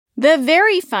The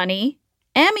very funny,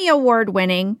 Emmy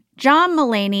Award-winning John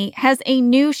Mulaney has a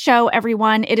new show,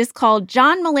 everyone. It is called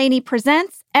John Mulaney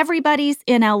Presents Everybody's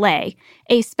in L.A.,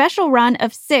 a special run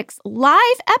of 6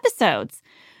 live episodes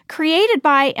created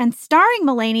by and starring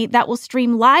Mulaney that will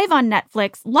stream live on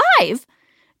Netflix live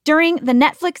during the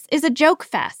Netflix is a Joke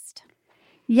Fest.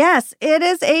 Yes, it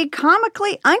is a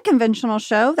comically unconventional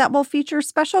show that will feature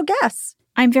special guests.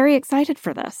 I'm very excited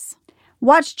for this.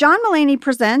 Watch John Mulaney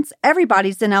Presents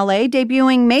Everybody's in LA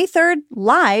debuting May 3rd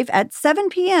live at 7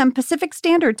 p.m. Pacific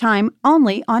Standard Time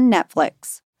only on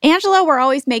Netflix. Angela, we're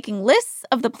always making lists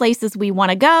of the places we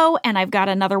want to go, and I've got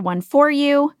another one for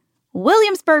you.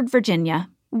 Williamsburg, Virginia.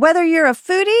 Whether you're a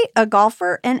foodie, a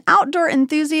golfer, an outdoor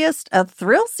enthusiast, a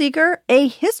thrill seeker, a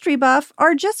history buff,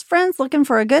 or just friends looking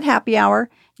for a good happy hour,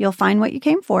 you'll find what you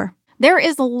came for. There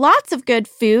is lots of good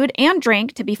food and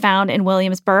drink to be found in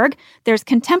Williamsburg. There's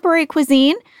contemporary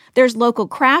cuisine. There's local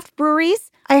craft breweries.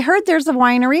 I heard there's a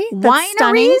winery. That's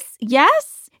stunning. Wineries,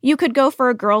 yes. You could go for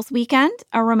a girls' weekend,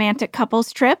 a romantic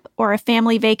couples trip, or a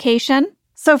family vacation.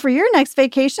 So for your next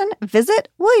vacation, visit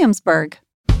Williamsburg.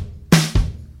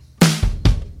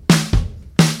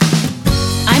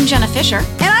 I'm Jenna Fisher.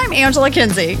 And I'm Angela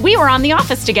Kinsey. We were on The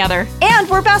Office together. And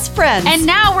we're best friends. And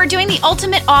now we're doing the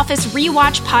Ultimate Office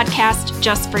Rewatch podcast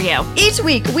just for you. Each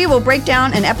week, we will break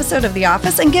down an episode of The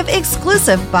Office and give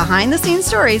exclusive behind-the-scenes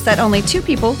stories that only 2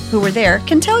 people who were there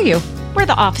can tell you. We're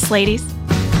the Office ladies.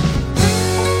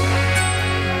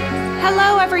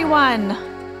 Hello, everyone.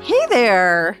 Hey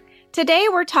there. Today,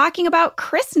 we're talking about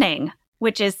Christening,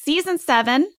 which is Season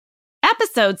 7,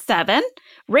 Episode 7,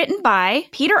 written by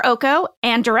Peter Ocko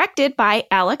and directed by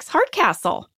Alex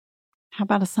Hardcastle. How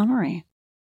about a summary?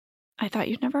 I thought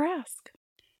you'd never ask.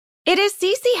 It is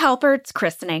Cece Halpert's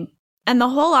christening, and the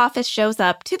whole office shows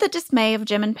up to the dismay of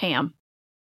Jim and Pam.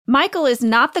 Michael is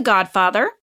not the godfather,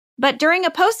 but during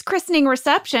a post-christening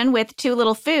reception with too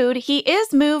little food, he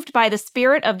is moved by the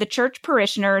spirit of the church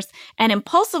parishioners and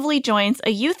impulsively joins a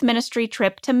youth ministry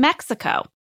trip to Mexico.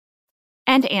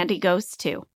 And Andy goes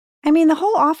too. I mean, the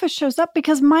whole office shows up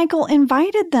because Michael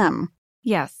invited them.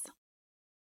 Yes.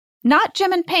 Not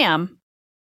Jim and Pam.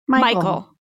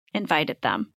 Michael invited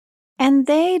them. And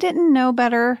they didn't know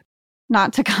better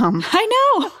not to come.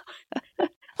 I know.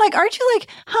 Like, aren't you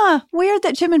like, weird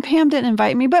that Jim and Pam didn't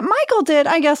invite me, but Michael did.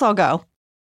 I guess I'll go.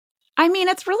 I mean,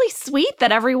 it's really sweet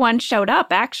that everyone showed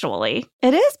up, actually.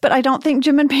 It is, but I don't think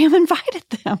Jim and Pam invited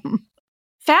them.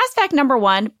 Fast fact number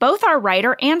 1, both our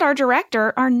writer and our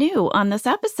director are new on this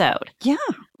episode. Yeah.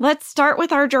 Let's start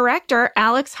with our director,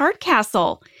 Alex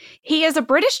Hardcastle. He is a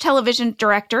British television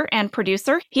director and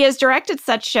producer. He has directed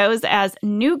such shows as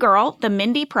New Girl, The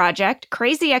Mindy Project,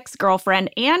 Crazy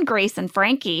Ex-Girlfriend, and Grace and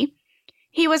Frankie.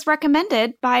 He was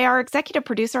recommended by our executive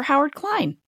producer, Howard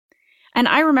Klein. And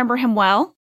I remember him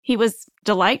well. He was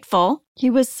delightful. He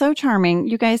was so charming.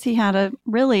 You guys, he had a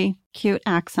really cute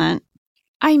accent.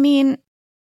 I mean,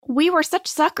 we were such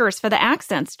suckers for the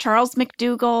accents. Charles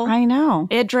McDougall. I know.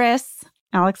 Idris.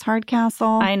 Alex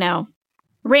Hardcastle. I know.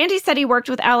 Randy said he worked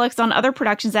with Alex on other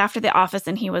productions after The Office,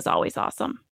 and he was always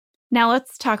awesome. Now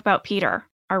let's talk about Peter,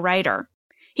 our writer.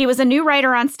 He was a new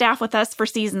writer on staff with us for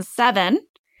Season 7,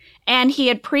 and he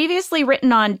had previously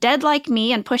written on Dead Like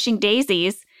Me and Pushing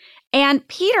Daisies. And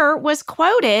Peter was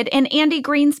quoted in Andy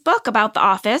Green's book about The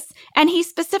Office, and he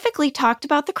specifically talked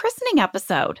about the christening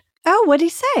episode. Oh, what'd he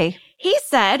say? He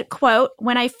said, quote,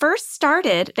 "When I first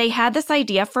started, they had this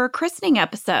idea for a christening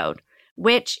episode,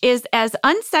 which is as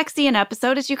unsexy an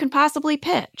episode as you can possibly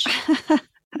pitch.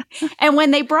 And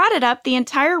when they brought it up, the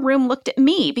entire room looked at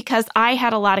me because I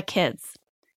had a lot of kids."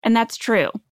 And that's true.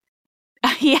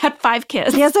 He had 5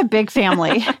 kids. He has a big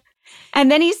family. And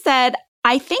then he said,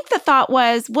 "I think the thought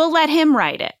was, we'll let him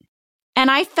write it." And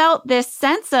I felt this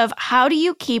sense of how do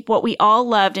you keep what we all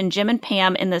loved in Jim and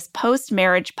Pam in this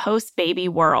post-marriage, post-baby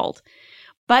world?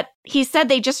 But he said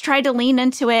they just tried to lean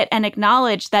into it and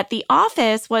acknowledge that The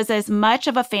Office was as much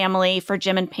of a family for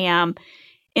Jim and Pam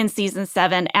in Season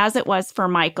 7 as it was for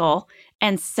Michael.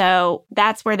 And so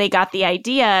that's where they got the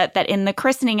idea that in the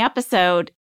christening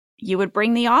episode, you would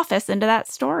bring The Office into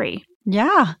that story.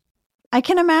 Yeah. I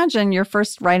can imagine your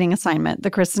first writing assignment, the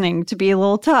christening, to be a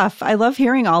little tough. I love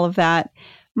hearing all of that.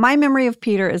 My memory of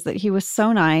Peter is that he was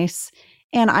so nice,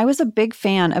 and I was a big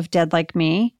fan of Dead Like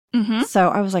Me. Mm-hmm. So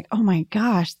I was like, oh my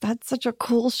gosh, that's such a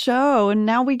cool show. And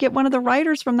now we get one of the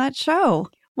writers from that show.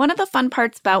 One of the fun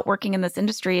parts about working in this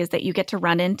industry is that you get to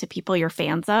run into people you're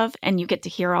fans of, and you get to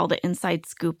hear all the inside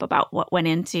scoop about what went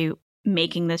into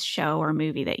making this show or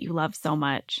movie that you love so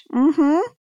much. Mm-hmm.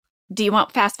 Do you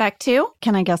want Fast Fact 2?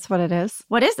 Can I guess what it is?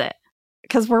 What is it?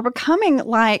 because we're becoming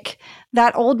like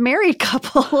that old married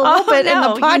couple a little bit in the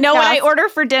podcast. You know what I order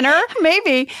for dinner?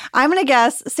 Maybe. I'm going to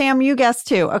guess, Sam, you guess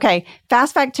too. Okay,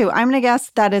 fast fact 2. I'm going to guess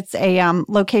that it's a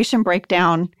location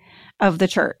breakdown of the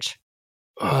church.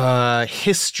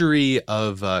 History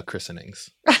of christenings.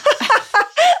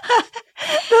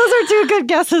 Those are 2 good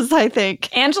guesses, I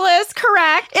think. Angela is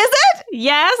correct. Is it?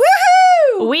 Yes.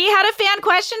 Woohoo! We had a fan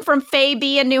question from Faye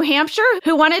B in New Hampshire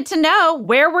who wanted to know,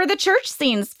 where were the church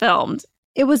scenes filmed?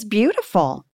 It was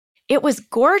beautiful. It was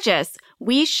gorgeous.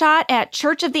 We shot at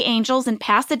Church of the Angels in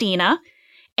Pasadena.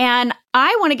 And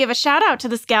I want to give a shout out to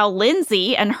this gal,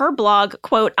 Lindsay, and her blog,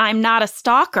 quote, "I'm not a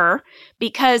stalker,"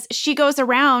 because she goes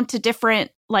around to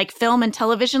different like film and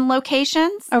television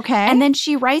locations. Okay. And then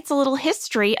she writes a little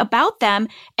history about them.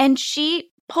 And she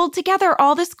pulled together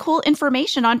all this cool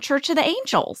information on Church of the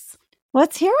Angels.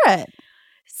 Let's hear it.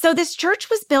 So this church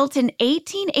was built in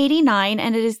 1889,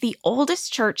 and it is the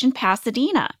oldest church in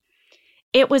Pasadena.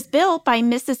 It was built by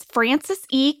Mrs. Frances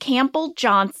E. Campbell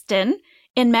Johnston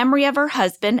in memory of her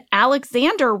husband,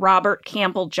 Alexander Robert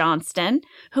Campbell Johnston,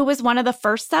 who was one of the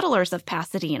first settlers of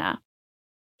Pasadena.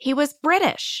 He was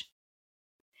British.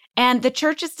 And the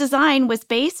church's design was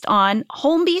based on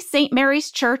Holmby St.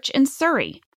 Mary's Church in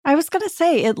Surrey. I was going to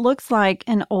say, it looks like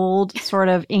an old sort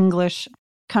of English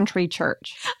country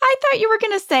church. I thought you were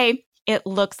going to say, it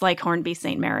looks like Hornby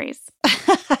St. Mary's.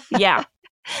 Yeah,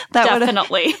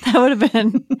 definitely. That would have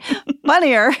been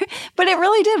funnier. But it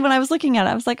really did. When I was looking at it,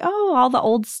 I was like, oh, all the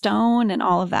old stone and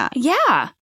all of that.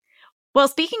 Yeah. Well,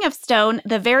 speaking of stone,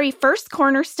 the very first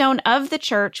cornerstone of the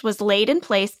church was laid in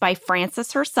place by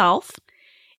Frances herself.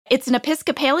 It's an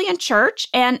Episcopalian church,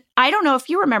 and I don't know if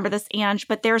you remember this, Ange,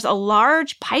 but there's a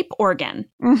large pipe organ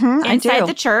inside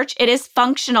the church. It is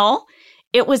functional.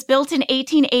 It was built in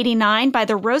 1889 by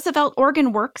the Roosevelt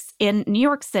Organ Works in New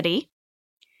York City.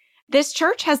 This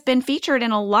church has been featured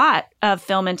in a lot of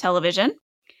film and television.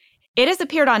 It has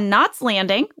appeared on Knots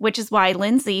Landing, which is why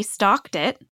Lindsay stalked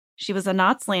it. She was a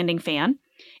Knots Landing fan.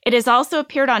 It has also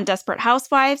appeared on Desperate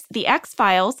Housewives, The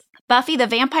X-Files, Buffy the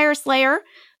Vampire Slayer,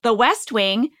 The West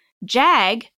Wing,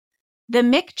 Jag, the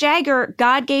Mick Jagger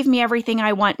God Gave Me Everything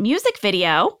I Want music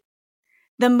video,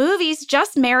 the movies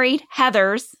Just Married,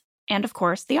 Heathers, and of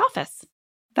course, The Office.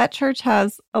 That church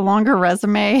has a longer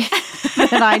resume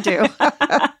than I do.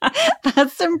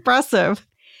 That's impressive.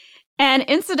 And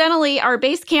incidentally, our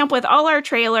base camp with all our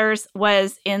trailers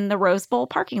was in the Rose Bowl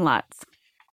parking lots.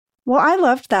 Well, I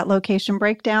loved that location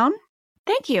breakdown.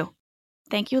 Thank you.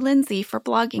 Thank you, Lindsay, for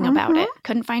blogging about it.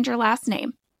 Couldn't find your last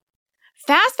name.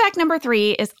 Fast fact number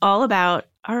 3 is all about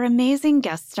our amazing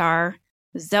guest star,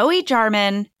 Zoe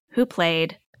Jarman, who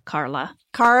played Carla.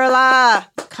 Carla.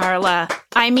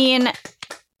 I mean,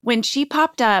 when she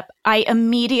popped up, I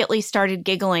immediately started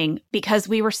giggling because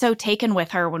we were so taken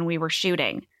with her when we were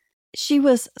shooting. She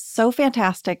was so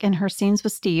fantastic in her scenes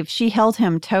with Steve. She held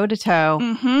him toe to toe.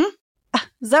 Mm-hmm.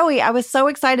 Zoe, I was so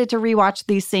excited to rewatch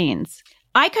these scenes.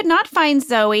 I could not find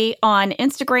Zoe on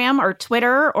Instagram or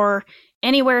Twitter or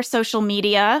anywhere social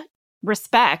media.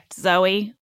 Respect,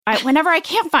 Zoe. Whenever I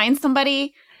can't find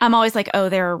somebody, I'm always like, oh,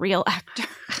 they're a real actor.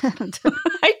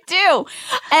 I do.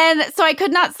 And so I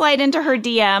could not slide into her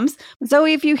DMs.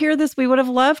 Zoe, if you hear this, we would have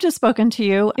loved to have spoken to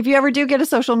you. If you ever do get a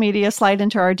social media, slide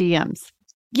into our DMs.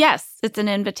 Yes, it's an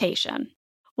invitation.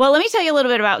 Well, let me tell you a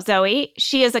little bit about Zoe.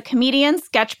 She is a comedian,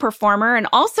 sketch performer, and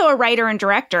also a writer and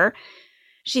director.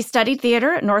 She studied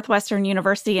theater at Northwestern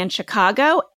University in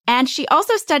Chicago, and she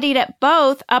also studied at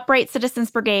both Upright Citizens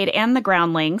Brigade and the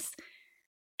Groundlings.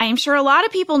 I am sure a lot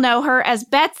of people know her as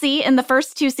Betsy in the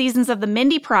first 2 seasons of The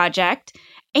Mindy Project,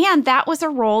 and that was a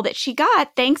role that she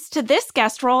got thanks to this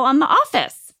guest role on The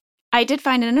Office. I did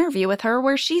find an interview with her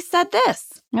where she said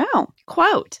this. Oh.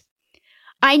 Quote,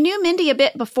 "I knew Mindy a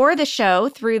bit before the show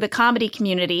through the comedy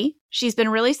community. She's been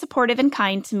really supportive and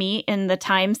kind to me in the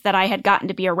times that I had gotten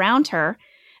to be around her.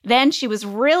 Then she was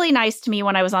really nice to me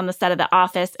when I was on the set of The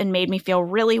Office and made me feel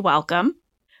really welcome."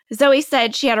 Zoe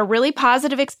said she had a really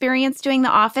positive experience doing The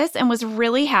Office and was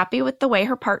really happy with the way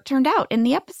her part turned out in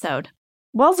the episode.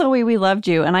 Well, Zoe, we loved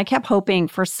you, and I kept hoping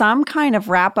for some kind of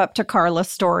wrap-up to Carla's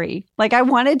story. Like, I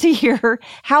wanted to hear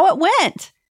how it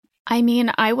went. I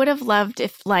mean, I would have loved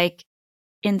if, like,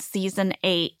 in season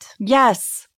 8,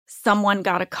 yes, someone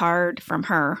got a card from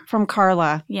her. From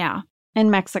Carla. Yeah. In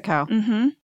Mexico. Mm-hmm.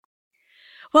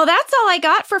 Well, that's all I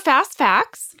got for Fast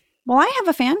Facts. Well, I have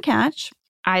a fan catch.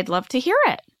 I'd love to hear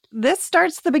it. This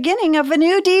starts the beginning of a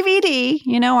new DVD.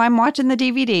 You know, I'm watching the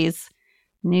DVDs.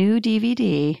 New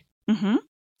DVD. Mm-hmm.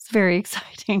 It's very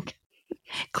exciting.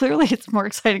 Clearly, it's more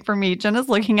exciting for me. Jenna's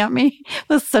looking at me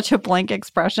with such a blank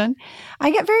expression.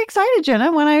 I get very excited,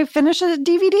 Jenna, when I finish a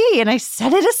DVD and I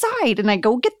set it aside and I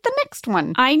go get the next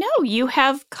one. I know. You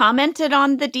have commented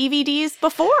on the DVDs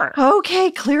before.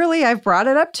 Okay, clearly I've brought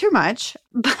it up too much,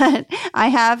 but I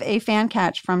have a fan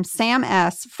catch from Sam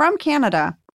S. from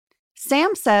Canada.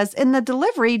 Sam says, in the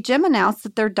delivery, Jim announced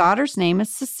that their daughter's name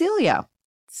is Cecilia,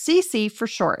 Cece for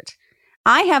short.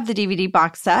 I have the DVD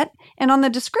box set, and on the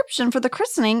description for the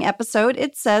christening episode,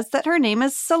 it says that her name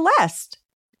is Celeste.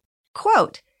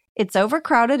 Quote, it's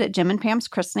overcrowded at Jim and Pam's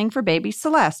christening for baby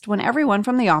Celeste when everyone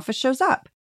from the office shows up.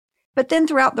 But then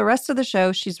throughout the rest of the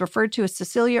show, she's referred to as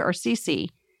Cecilia or Cece.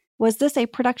 Was this a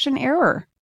production error?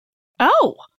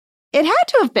 Oh. It had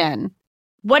to have been.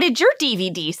 What did your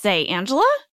DVD say, Angela?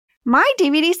 My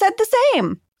DVD said the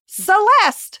same.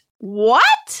 Celeste.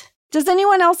 What? Does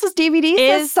anyone else's DVD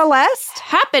say Celeste?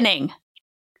 Happening?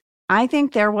 I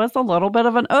think there was a little bit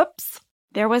of an oops.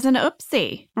 There was an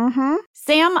oopsie. Mm-hmm.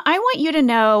 Sam, I want you to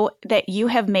know that you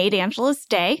have made Angela's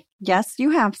day. Yes, you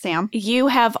have, Sam. You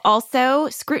have also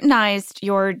scrutinized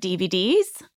your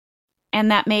DVDs,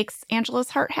 and that makes Angela's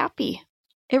heart happy.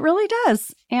 It really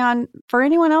does. And for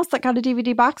anyone else that got a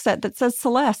DVD box set that says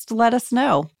Celeste, let us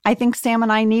know. I think Sam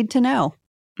and I need to know.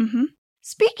 Mm-hmm.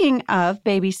 Speaking of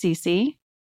baby Cece,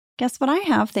 guess what I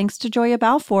have thanks to Joya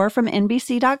Balfour from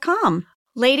NBC.com.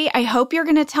 Lady, I hope you're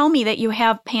going to tell me that you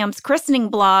have Pam's christening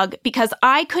blog because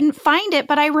I couldn't find it,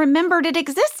 but I remembered it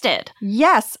existed.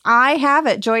 Yes, I have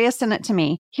it. Joya sent it to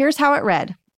me. Here's how it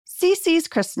read. Cece's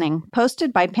Christening,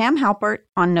 posted by Pam Halpert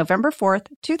on November 4th,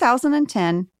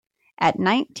 2010 at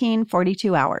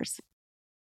 1942 hours.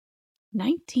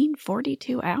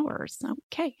 1942 hours.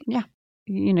 Okay. Yeah.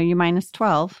 You know, you minus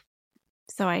 12.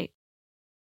 So I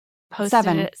posted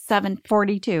it at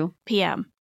 7:42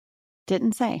 p.m.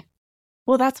 Didn't say.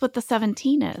 Well, that's what the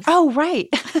 17 is. Oh, right.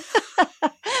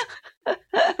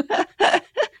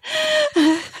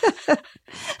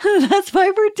 That's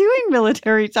why we're doing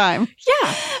military time.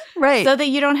 Yeah. Right. So that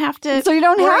you don't have to So you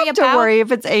don't have to worry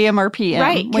if it's AM or PM.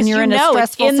 Right. When you're in a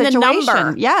stressful it's in situation. The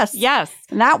number. Yes. Yes.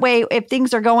 And that way, if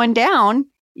things are going down,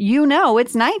 you know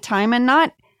it's nighttime and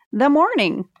not the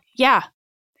morning. Yeah.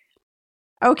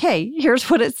 Okay. Here's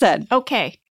what it said.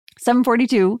 Okay.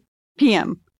 7:42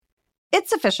 p.m.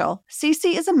 It's official.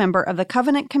 Cece is a member of the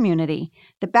Covenant community.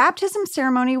 The baptism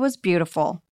ceremony was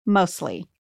beautiful. Mostly.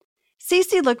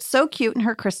 Cece looked so cute in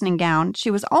her christening gown,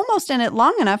 she was almost in it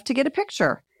long enough to get a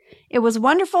picture. It was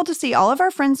wonderful to see all of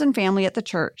our friends and family at the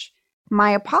church.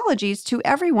 My apologies to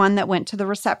everyone that went to the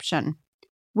reception.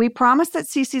 We promise that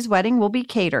Cece's wedding will be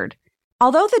catered.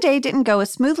 Although the day didn't go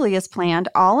as smoothly as planned,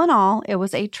 all in all, it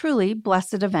was a truly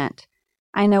blessed event.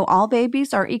 I know all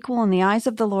babies are equal in the eyes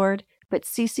of the Lord, but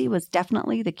Cece was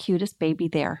definitely the cutest baby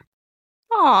there.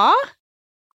 Aw.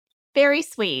 Very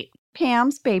sweet.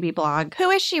 Pam's baby blog. Who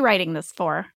is she writing this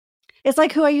for? It's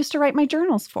like who I used to write my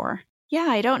journals for. Yeah,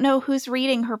 I don't know who's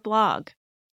reading her blog.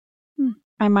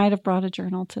 I might have brought a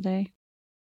journal today.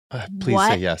 Please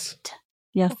say yes.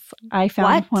 Yes, I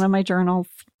found one of my journals.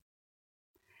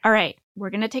 All right, we're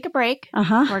going to take a break.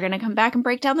 Uh-huh. We're going to come back and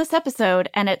break down this episode.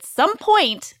 And at some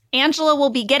point, Angela will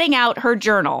be getting out her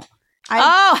journal.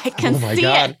 I can see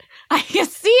it. I can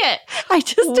see it. I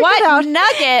just took it out. What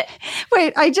nugget?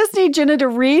 Wait, I just need Jenna to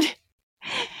read.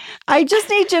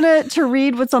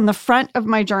 What's on the front of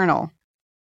my journal.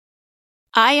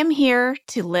 I am here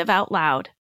to live out loud.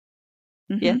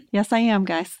 Mm-hmm. Yeah, yes, I am,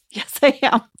 guys. Yes, I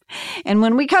am. And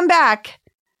when we come back,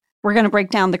 we're going to break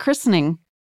down the christening,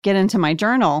 get into my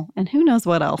journal, and who knows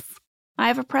what else. I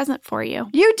have a present for you.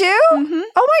 You do? Mm-hmm.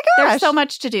 Oh, my gosh. There's so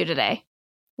much to do today.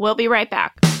 We'll be right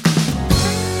back.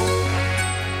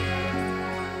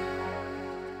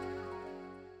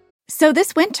 So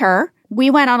this winter, we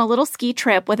went on a little ski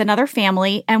trip with another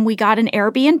family, and we got an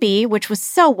Airbnb, which was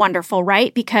so wonderful,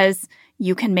 right? Because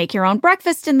you can make your own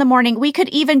breakfast in the morning. We could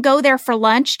even go there for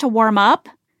lunch to warm up.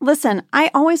 Listen,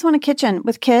 I always want a kitchen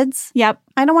with kids. Yep.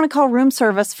 I don't want to call room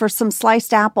service for some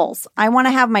sliced apples. I want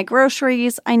to have my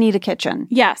groceries. I need a kitchen.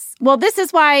 Yes. Well, this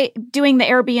is why doing the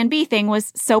Airbnb thing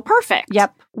was so perfect.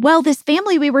 Yep. Well, this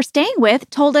family we were staying with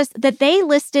told us that they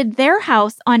listed their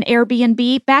house on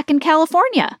Airbnb back in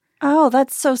California. Oh,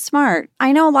 that's so smart.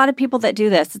 I know a lot of people that do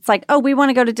this. It's like, oh, we want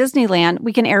to go to Disneyland.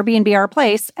 We can Airbnb our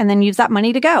place and then use that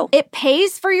money to go. It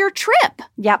pays for your trip.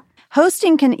 Yep.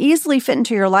 Hosting can easily fit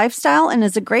into your lifestyle and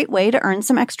is a great way to earn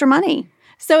some extra money.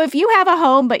 So if you have a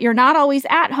home, but you're not always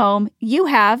at home, you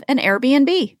have an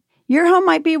Airbnb. Your home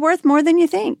might be worth more than you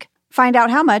think. Find out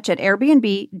how much at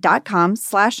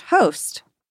airbnb.com/host.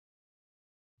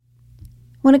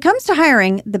 When it comes to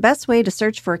hiring, the best way to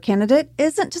search for a candidate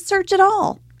isn't to search at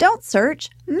all. Don't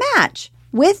search, match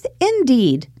with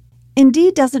Indeed.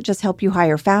 Indeed doesn't just help you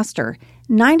hire faster.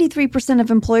 93%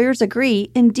 of employers agree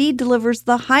Indeed delivers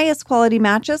the highest quality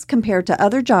matches compared to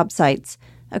other job sites,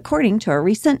 according to a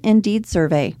recent Indeed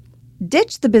survey.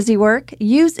 Ditch the busy work.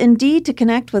 Use Indeed to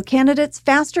connect with candidates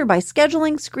faster by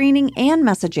scheduling, screening, and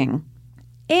messaging.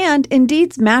 And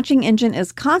Indeed's matching engine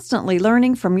is constantly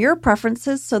learning from your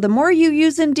preferences, so the more you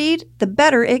use Indeed, the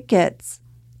better it gets.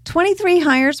 23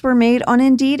 hires were made on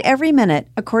Indeed every minute,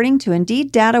 according to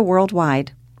Indeed data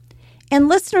worldwide. And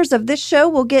listeners of this show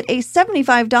will get a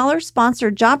 $75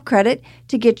 sponsored job credit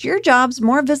to get your jobs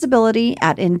more visibility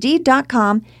at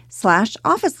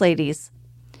Indeed.com/OfficeLadies.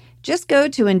 Just go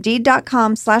to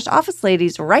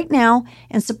Indeed.com/OfficeLadies right now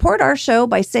and support our show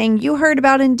by saying you heard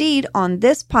about Indeed on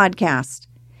this podcast.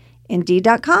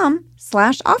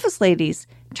 Indeed.com/OfficeLadies.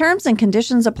 Terms and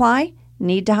conditions apply.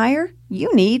 Need to hire?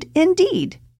 You need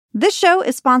Indeed. This show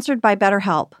is sponsored by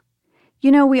BetterHelp. You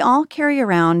know, we all carry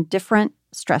around different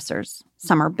stressors.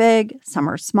 Some are big, some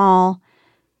are small.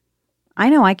 I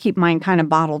know I keep mine kind of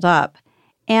bottled up,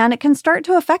 and it can start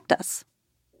to affect us.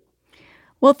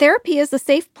 Well, therapy is a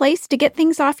safe place to get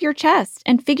things off your chest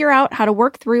and figure out how to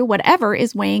work through whatever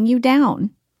is weighing you down.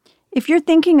 If you're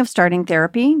thinking of starting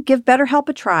therapy, give BetterHelp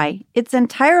a try. It's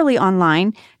entirely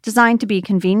online, designed to be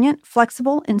convenient,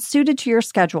 flexible, and suited to your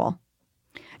schedule.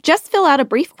 Just fill out a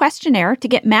brief questionnaire to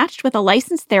get matched with a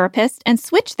licensed therapist and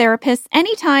switch therapists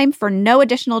anytime for no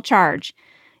additional charge.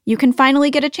 You can finally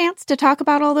get a chance to talk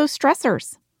about all those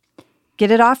stressors.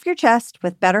 Get it off your chest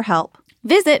with BetterHelp.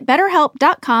 Visit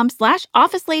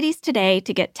BetterHelp.com/OfficeLadies today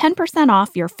to get 10%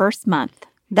 off your first month.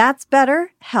 That's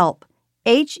BetterHelp,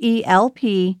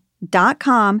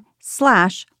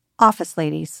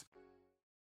 HELP.com/OfficeLadies.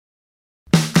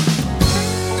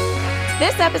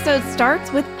 This episode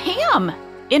starts with Pam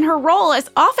in her role as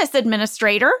office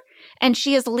administrator, and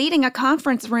she is leading a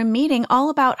conference room meeting all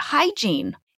about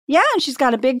hygiene. Yeah, and she's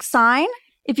got a big sign.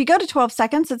 If you go to 12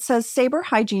 seconds, it says Sabre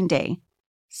Hygiene Day,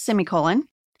 semicolon.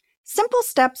 Simple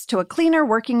steps to a cleaner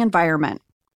working environment.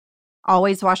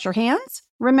 Always wash your hands.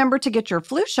 Remember to get your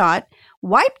flu shot.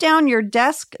 Wipe down your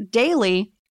desk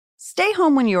daily. Stay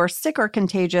home when you are sick or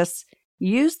contagious.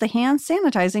 Use the hand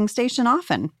sanitizing station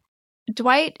often.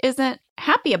 Dwight isn't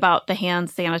happy about the hand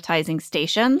sanitizing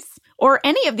stations or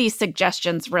any of these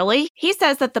suggestions, really. He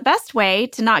says that the best way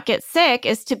to not get sick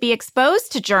is to be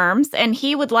exposed to germs, and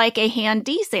he would like a hand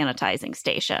desanitizing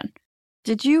station.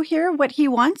 Did you hear what he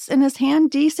wants in his hand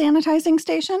desanitizing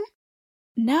station?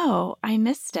 No, I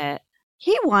missed it.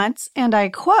 He wants, and I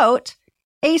quote,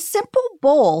 a simple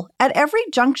bowl at every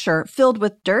juncture filled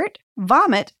with dirt,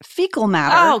 vomit, fecal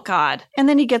matter. Oh, God. And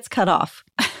then he gets cut off.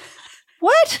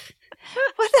 What?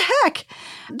 What the heck?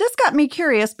 This got me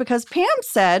curious because Pam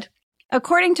said,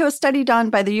 according to a study done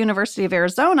by the University of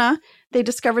Arizona, they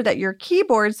discovered that your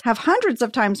keyboards have hundreds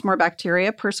of times more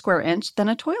bacteria per square inch than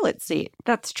a toilet seat.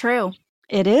 That's true.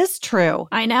 It is true.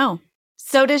 I know.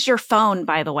 So does your phone,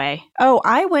 by the way. Oh,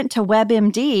 I went to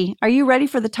WebMD. Are you ready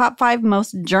for the top 5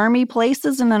 most germy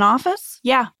places in an office?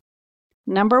 Yeah.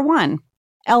 Number 1,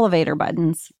 elevator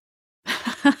buttons.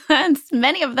 And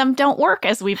many of them don't work,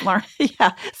 as we've learned.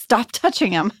 Yeah, stop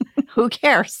touching them. Who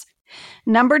cares?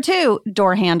 Number 2,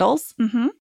 door handles. Mm-hmm.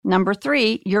 Number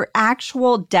 3, your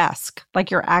actual desk, like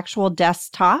your actual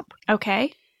desktop.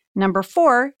 Okay. Number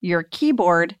 4, your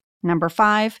keyboard. Number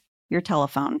 5, your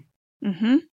telephone.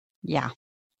 Mm-hmm. Yeah.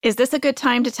 Is this a good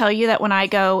time to tell you that when I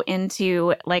go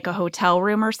into like a hotel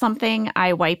room or something,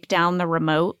 I wipe down the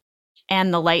remote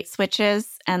and the light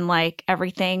switches and like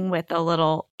everything with a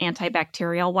little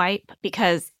antibacterial wipe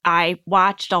because I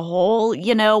watched a whole,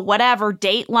 whatever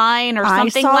Dateline or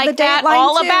something like that,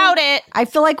 all about it. I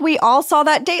feel like we all saw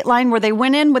that Dateline where they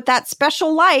went in with that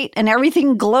special light and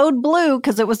everything glowed blue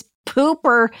because it was poop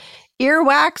or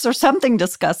earwax or something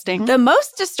disgusting. The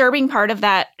most disturbing part of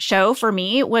that show for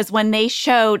me was when they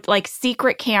showed like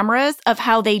secret cameras of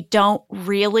how they don't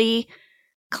really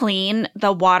clean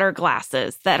the water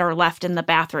glasses that are left in the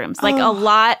bathrooms. Like a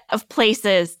lot of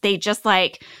places, they just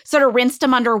like sort of rinsed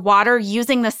them under water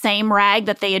using the same rag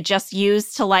that they had just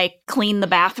used to like clean the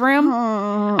bathroom.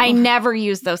 I never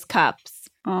use those cups.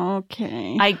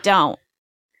 Okay. I don't.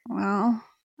 Well,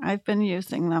 I've been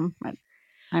using them, but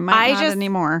I might not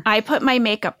anymore. I put my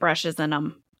makeup brushes in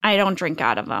them. I don't drink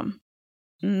out of them.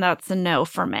 And that's a no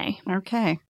for me.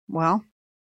 Okay. Well,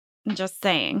 I'm just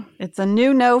saying. It's a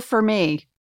new no for me.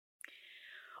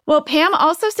 Well, Pam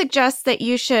also suggests that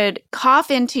you should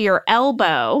cough into your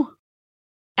elbow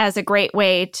as a great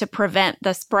way to prevent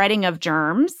the spreading of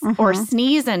germs or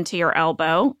sneeze into your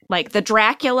elbow, like the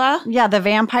Dracula. Yeah, the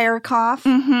vampire cough.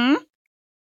 Mm-hmm.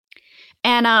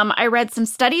 And And I read some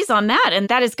studies on that, and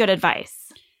that is good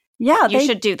advice. Yeah. You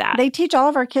should do that. They teach all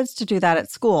of our kids to do that at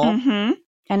school. Mm-hmm.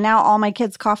 And now all my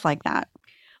kids cough like that.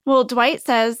 Well, Dwight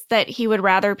says that he would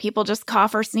rather people just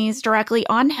cough or sneeze directly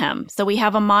on him. So we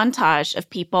have a montage of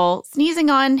people sneezing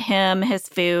on him, his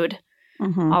food,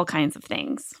 all kinds of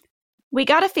things. We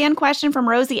got a fan question from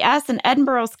Rosie S. in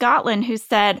Edinburgh, Scotland, who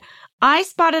said, I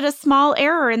spotted a small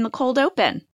error in the cold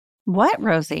open. What,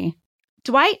 Rosie?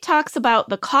 Dwight talks about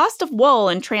the cost of wool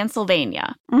in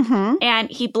Transylvania, and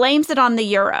he blames it on the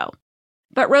euro.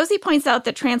 But Rosie points out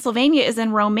that Transylvania is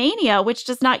in Romania, which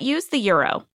does not use the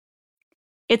euro.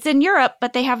 It's in Europe,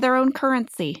 but they have their own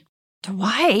currency.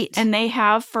 Dwight. And they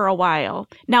have for a while.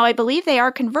 Now, I believe they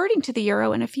are converting to the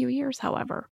euro in a few years,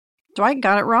 however. Dwight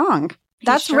got it wrong.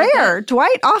 That's sure rare.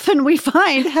 Dwight often, we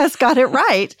find, has got it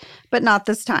right, but not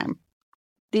this time.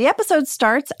 The episode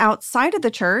starts outside of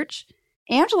the church.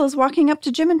 Angela's walking up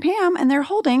to Jim and Pam, and they're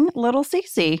holding little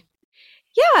Cece.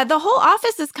 Yeah, the whole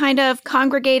office is kind of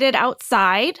congregated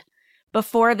outside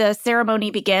before the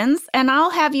ceremony begins. And I'll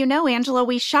have you know, Angela,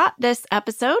 we shot this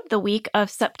episode the week of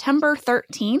September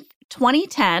 13th,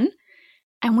 2010.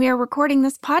 And we are recording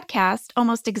this podcast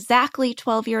almost exactly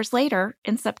 12 years later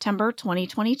in September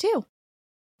 2022.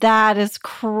 That is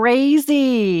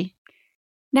crazy.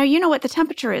 Now, you know what the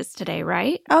temperature is today,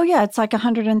 right? Oh, yeah, it's like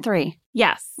 103.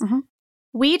 Yes.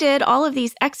 We did all of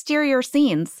these exterior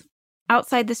scenes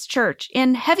outside this church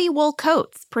in heavy wool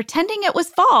coats, pretending it was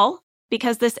fall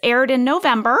because this aired in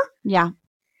November. Yeah.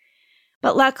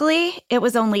 But luckily, it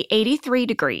was only 83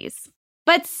 degrees.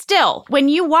 But still, when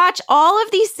you watch all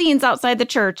of these scenes outside the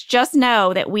church, just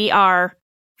know that we are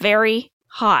very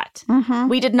hot.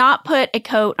 We did not put a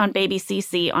coat on baby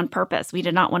Cece on purpose. We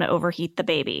did not want to overheat the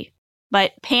baby.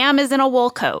 But Pam is in a wool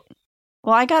coat.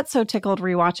 Well, I got so tickled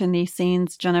rewatching these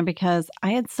scenes, Jenna, because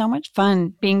I had so much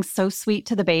fun being so sweet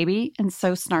to the baby and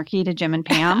so snarky to Jim and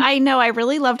Pam. I know. I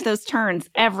really loved those turns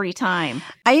every time.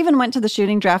 I even went to the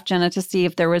shooting draft, Jenna, to see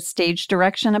if there was stage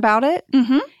direction about it.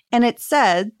 And it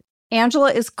said,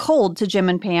 Angela is cold to Jim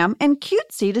and Pam and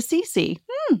cutesy to Cece.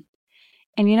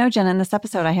 And you know, Jenna, in this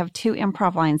episode, I have 2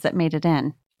 improv lines that made it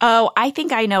in. Oh, I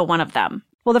think I know one of them.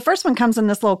 Well, the first one comes in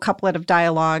this little couplet of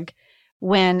dialogue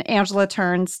when Angela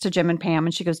turns to Jim and Pam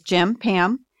and she goes, Jim,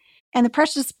 Pam, and the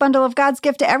precious bundle of God's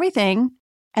gift to everything.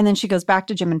 And then she goes back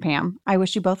to Jim and Pam. I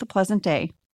wish you both a pleasant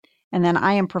day. And then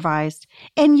I improvised,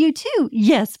 and you too.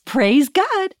 Yes, praise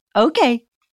God. Okay.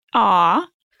 Aw.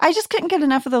 I just couldn't get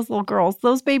enough of those little girls.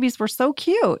 Those babies were so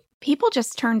cute. People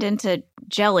just turned into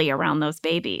jelly around those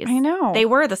babies. I know. They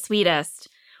were the sweetest.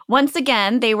 Once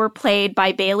again, they were played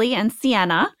by Bailey and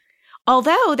Sienna.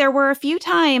 Although there were a few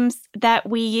times that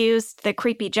we used the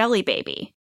creepy jelly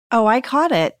baby. Oh, I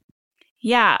caught it.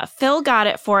 Yeah, Phil got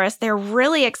it for us. They're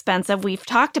really expensive. We've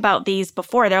talked about these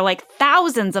before. They're like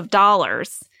thousands of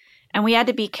dollars. And we had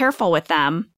to be careful with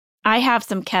them. I have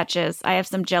some catches. I have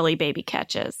some jelly baby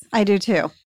catches. I do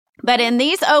too. But in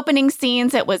these opening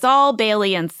scenes, it was all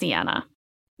Bailey and Sienna.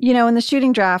 You know, in the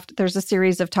shooting draft, there's a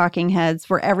series of talking heads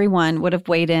where everyone would have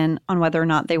weighed in on whether or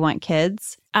not they want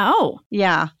kids. Oh.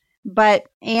 Yeah. But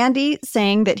Andy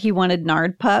saying that he wanted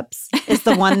Nard pups is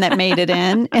the one that made it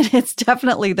in, and it's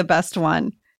definitely the best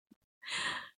one.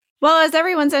 Well, as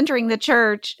everyone's entering the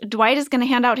church, Dwight is going to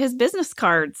hand out his business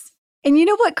cards. And you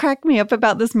know what cracked me up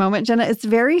about this moment, Jenna? It's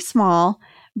very small,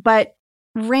 but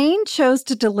Rain chose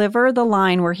to deliver the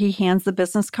line where he hands the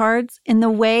business cards in the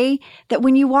way that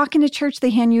when you walk into church, they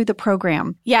hand you the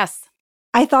program. Yes.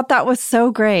 I thought that was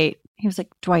so great. He was like,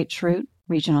 Dwight Schrute,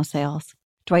 regional sales.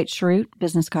 Dwight Schrute,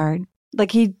 business card.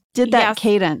 Like he did that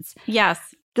cadence.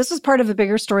 Yes. This was part of a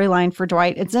bigger storyline for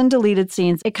Dwight. It's in deleted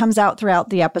scenes. It comes out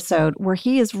throughout the episode where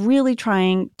he is really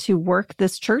trying to work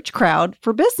this church crowd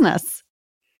for business.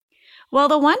 Well,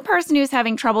 the one person who's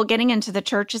having trouble getting into the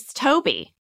church is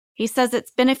Toby. He says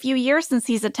it's been a few years since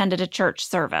he's attended a church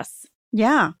service.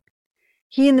 Yeah.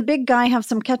 He and the big guy have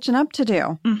some catching up to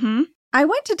do. I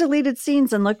went to deleted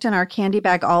scenes and looked in our candy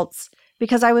bag alts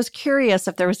because I was curious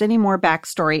if there was any more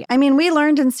backstory. I mean, we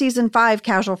learned in season 5,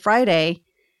 Casual Friday,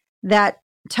 that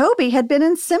Toby had been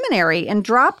in seminary and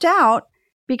dropped out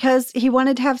because he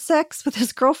wanted to have sex with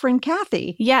his girlfriend,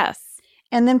 Kathy. Yes.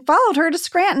 And then followed her to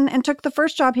Scranton and took the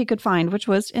first job he could find, which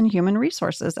was in human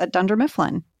resources at Dunder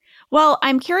Mifflin. Well,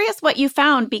 I'm curious what you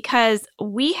found because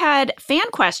we had fan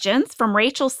questions from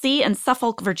Rachel C. in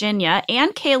Suffolk, Virginia,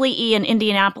 and Kaylee E. in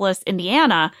Indianapolis,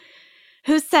 Indiana,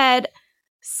 who said,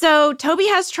 so Toby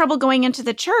has trouble going into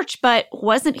the church, but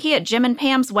wasn't he at Jim and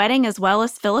Pam's wedding as well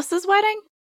as Phyllis's wedding?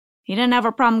 He didn't have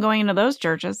a problem going into those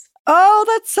churches. Oh,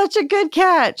 that's such a good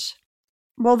catch.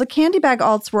 Well, the candy bag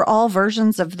alts were all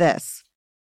versions of this.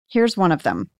 Here's one of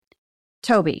them.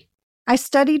 Toby, I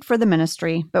studied for the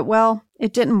ministry, but well,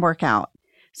 it didn't work out.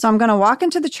 So I'm going to walk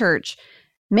into the church,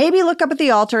 maybe look up at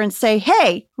the altar and say,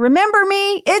 hey, remember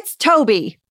me? It's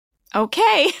Toby.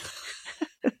 Okay.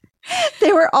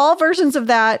 They were all versions of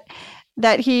that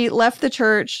he left the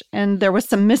church and there was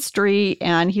some mystery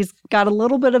and he's got a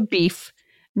little bit of beef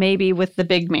maybe with the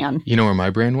big man. You know where my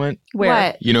brain went? Where?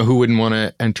 What? You know who wouldn't want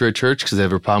to enter a church because they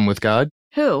have a problem with God?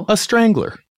 Who? A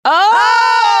strangler.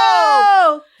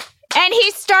 Oh! And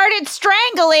he started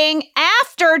strangling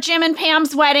after Jim and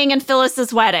Pam's wedding and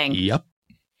Phyllis's wedding. Yep.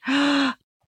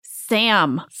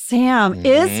 Sam,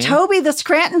 is Toby the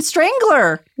Scranton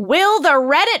Strangler? Will the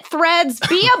Reddit threads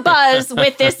be abuzz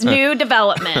with this new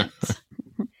development?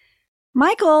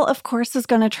 Michael, of course, is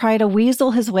going to try to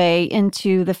weasel his way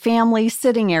into the family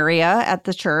sitting area at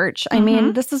the church. I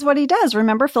mean, this is what he does.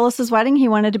 Remember Phyllis's wedding? He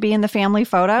wanted to be in the family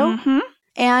photo.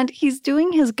 And he's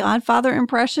doing his Godfather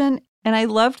impression. And I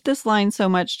loved this line so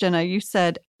much, Jenna. You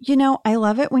said, you know, I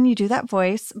love it when you do that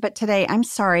voice, but today, I'm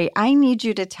sorry, I need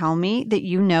you to tell me that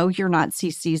you know you're not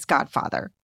Cece's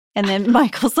godfather. And then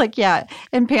Michael's like, yeah.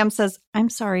 And Pam says, I'm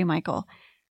sorry, Michael.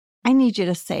 I need you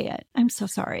to say it. I'm so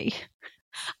sorry.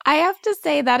 I have to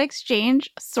say that exchange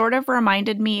sort of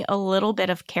reminded me a little bit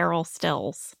of Carol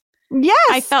Stills. Yes.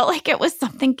 I felt like it was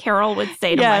something Carol would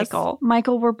say to Michael.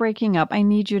 Michael, we're breaking up. I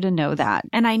need you to know that.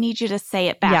 And I need you to say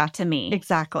it back to me.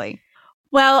 Exactly.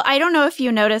 Well, I don't know if you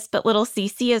noticed, but little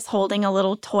Cece is holding a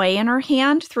little toy in her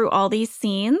hand through all these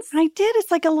scenes. I did.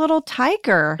 It's like a little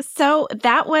tiger. So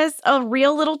that was a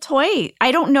real little toy.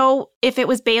 I don't know if it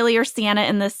was Bailey or Sienna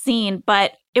in this scene,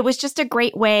 but it was just a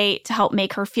great way to help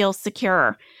make her feel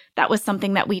secure. That was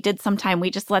something that we did sometime. We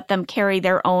just let them carry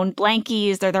their own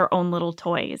blankies or their own little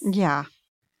toys. Yeah.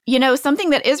 You know,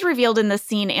 something that is revealed in this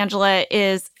scene, Angela,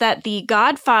 is that the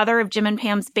godfather of Jim and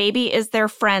Pam's baby is their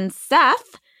friend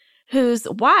Seth, whose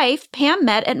wife Pam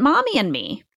met at Mommy and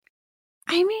Me.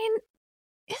 I mean,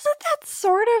 isn't that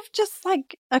sort of just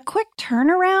like a quick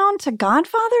turnaround to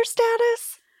godfather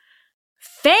status?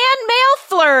 Fan mail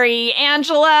flurry,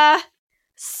 Angela.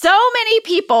 So many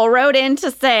people wrote in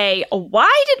to say,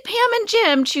 why did Pam and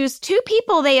Jim choose two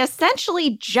people they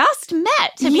essentially just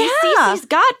met to be Cece's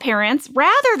godparents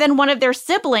rather than one of their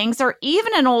siblings or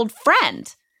even an old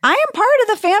friend? I am part of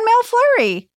the fan mail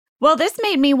flurry. Well, this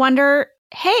made me wonder,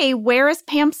 hey, where is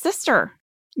Pam's sister?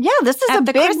 Yeah, this is a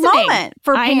big christening moment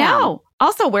for Pam. I know.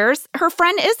 Also, where's her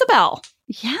friend Isabel?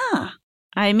 Yeah.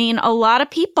 I mean, a lot of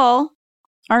people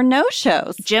are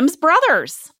no-shows. Jim's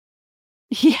brothers.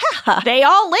 Yeah. They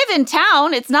all live in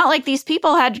town. It's not like these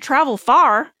people had to travel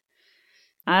far.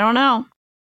 I don't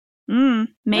know.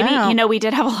 Maybe, you know, we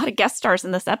did have a lot of guest stars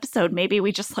in this episode. Maybe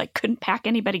we just couldn't pack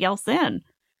anybody else in.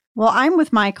 Well, I'm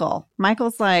with Michael.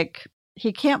 Michael's like,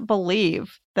 he can't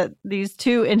believe that these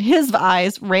two, in his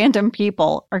eyes, random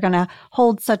people are going to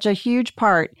hold such a huge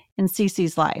part in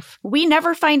Cece's life. We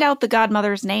never find out the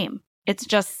godmother's name. It's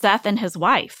just Seth and his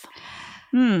wife.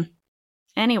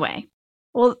 Anyway.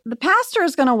 Well, the pastor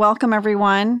is going to welcome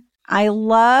everyone. I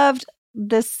loved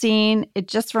this scene. It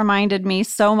just reminded me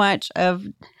so much of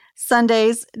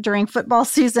Sundays during football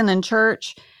season in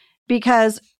church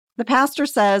because the pastor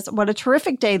says what a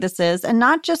terrific day this is, and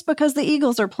not just because the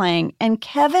Eagles are playing. And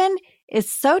Kevin is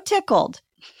so tickled.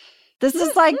 This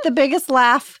is like the biggest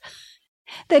laugh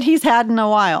that he's had in a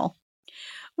while.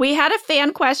 We had a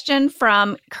fan question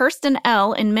from Kirsten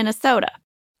L. in Minnesota.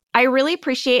 I really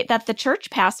appreciate that the church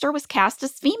pastor was cast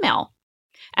as female.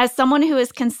 As someone who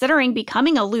is considering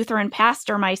becoming a Lutheran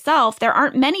pastor myself, there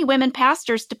aren't many women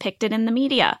pastors depicted in the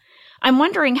media. I'm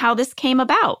wondering how this came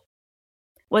about.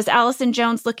 Was Allison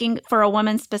Jones looking for a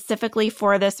woman specifically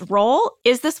for this role?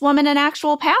 Is this woman an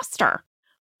actual pastor?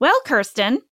 Well,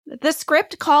 Kirsten, the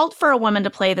script called for a woman to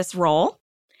play this role.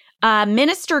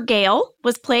 Minister Gail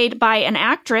was played by an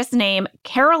actress named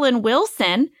Carolyn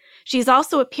Wilson. She's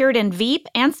also appeared in Veep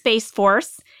and Space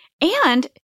Force. And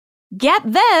get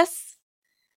this,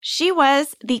 she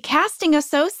was the casting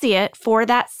associate for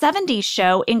that 70s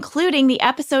show, including the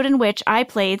episode in which I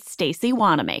played Stacy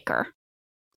Wanamaker.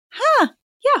 Huh.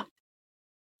 Yeah.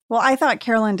 Well, I thought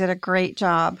Carolyn did a great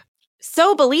job.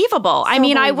 So believable. I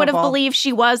mean, I would have believed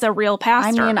she was a real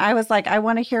pastor. I mean, I was like, I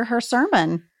want to hear her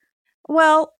sermon.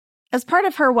 Well, as part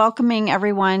of her welcoming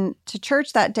everyone to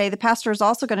church that day, the pastor is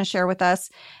also going to share with us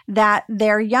that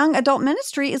their young adult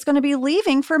ministry is going to be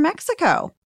leaving for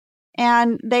Mexico.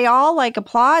 And they all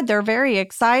applaud. They're very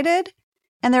excited.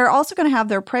 And they're also going to have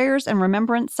their prayers and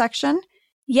remembrance section.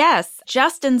 Yes.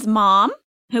 Justin's mom,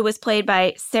 who was played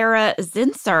by Sarah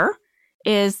Zinsser,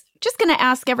 is just going to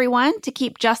ask everyone to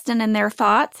keep Justin in their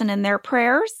thoughts and in their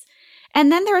prayers.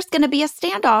 And then there's going to be a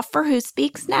standoff for who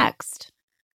speaks next.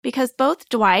 because both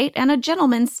Dwight and a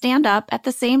gentleman stand up at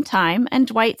the same time, and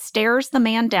Dwight stares the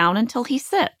man down until he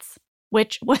sits,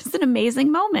 which was an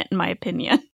amazing moment, in my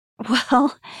opinion.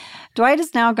 Well, Dwight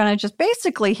is now going to just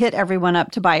basically hit everyone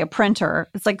up to buy a printer.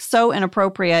 It's like so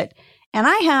inappropriate. And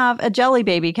I have a Jelly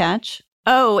Baby catch.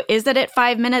 Oh, is it at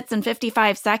 5 minutes and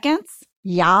 55 seconds?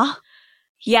 Yeah.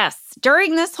 Yes.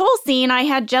 During this whole scene, I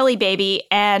had Jelly Baby,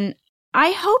 and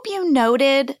I hope you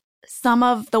noted some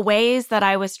of the ways that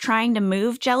I was trying to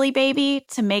move Jelly Baby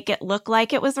to make it look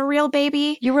like it was a real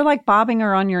baby. You were like bobbing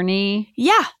her on your knee.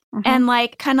 Yeah. Mhm. And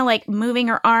like kind of like moving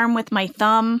her arm with my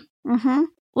thumb. Mm-hmm.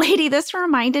 Lady, this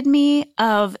reminded me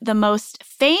of the most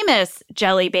famous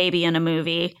Jelly Baby in a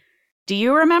movie. Do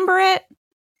you remember it?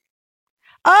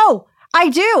 Oh, I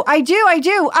do.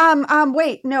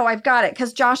 Wait, no, I've got it.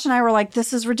 Because Josh and I were like,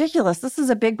 this is ridiculous. This is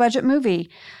a big budget movie.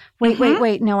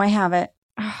 Wait. No, I have it.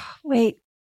 Oh, wait.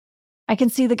 I can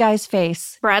see the guy's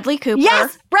face. Bradley Cooper.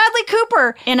 Yes, Bradley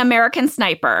Cooper. In American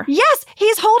Sniper. Yes,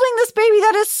 he's holding this baby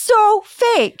that is so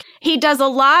fake. He does a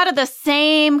lot of the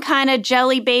same kind of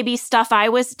Jelly Baby stuff I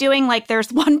was doing. Like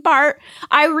there's one part,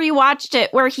 I rewatched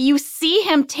it, where you see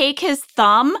him take his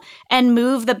thumb and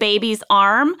move the baby's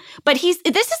arm. But this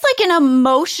is like an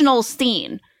emotional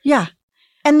scene. Yeah.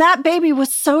 And that baby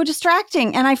was so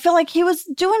distracting. And I feel like he was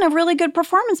doing a really good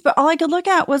performance, but all I could look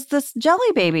at was this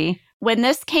Jelly Baby. When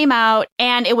this came out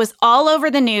and it was all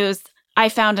over the news, I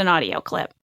found an audio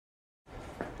clip.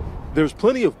 There's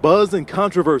plenty of buzz and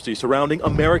controversy surrounding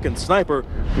American Sniper.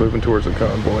 Moving towards a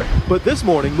convoy. But this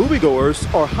morning, moviegoers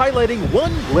are highlighting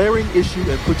one glaring issue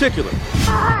in particular. Do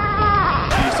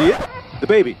you see it? The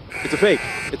baby. It's a fake.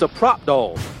 It's a prop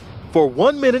doll. For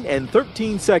 1 minute and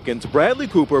 13 seconds, Bradley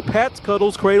Cooper pats,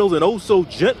 cuddles, cradles, and oh so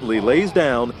gently lays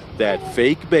down that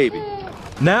fake baby.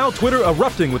 Now, Twitter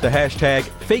erupting with the hashtag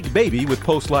 #FakeBaby with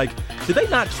posts like, did they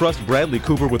not trust Bradley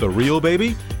Cooper with a real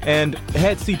baby? And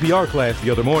had CPR class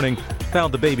the other morning,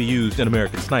 found the baby used in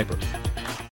American Sniper.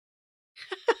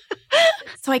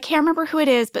 So I can't remember who it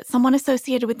is, but someone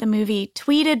associated with the movie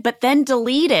tweeted, but then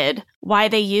deleted why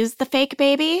they used the fake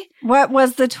baby. What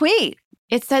was the tweet?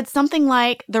 It said something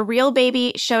like, the real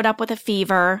baby showed up with a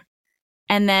fever,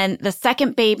 and then the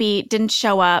second baby didn't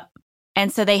show up. And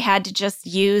so they had to just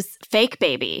use fake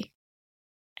baby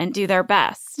and do their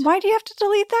best. Why do you have to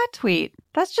delete that tweet?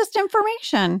 That's just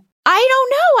information. I don't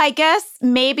know. I guess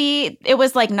maybe it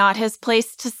was like not his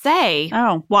place to say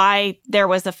why there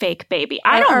was a fake baby.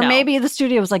 I don't know. Or maybe the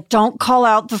studio was like, don't call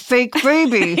out the fake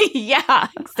baby. Yeah,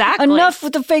 exactly. Enough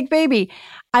with the fake baby.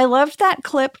 I loved that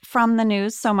clip from the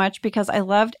news so much because I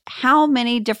loved how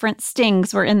many different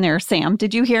stings were in there, Sam.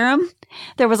 Did you hear them?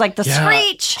 There was like the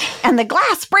screech and the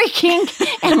glass breaking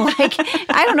and like,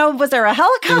 I don't know, was there a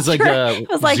helicopter? It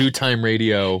was like Zoo Time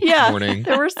Radio morning.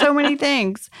 There were so many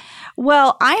things.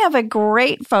 Well, I have a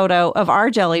great photo of our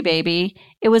Jelly Baby.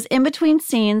 It was in between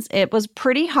scenes. It was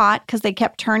pretty hot because they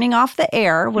kept turning off the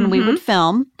air when we would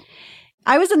film.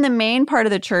 I was in the main part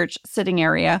of the church sitting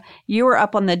area. You were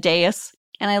up on the dais.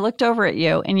 And I looked over at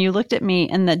you and you looked at me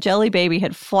and the Jelly Baby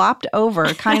had flopped over,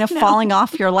 kind of falling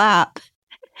off your lap.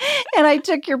 And I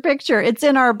took your picture. It's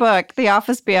in our book, The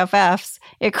Office BFFs.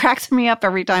 It cracks me up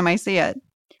every time I see it.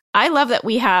 I love that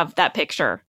we have that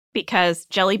picture because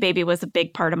Jelly Baby was a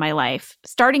big part of my life,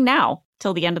 starting now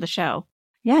till the end of the show.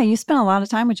 Yeah, you spent a lot of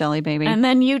time with Jelly Baby. And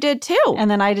then you did too.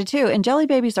 And then I did too. And Jelly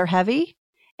Babies are heavy.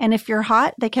 And if you're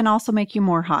hot, they can also make you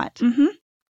more hot. Mm-hmm.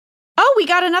 Oh, we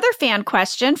got another fan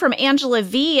question from Angela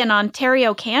V. in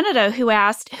Ontario, Canada, who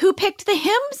asked, who picked the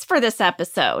hymns for this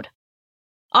episode?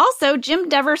 Also, Jim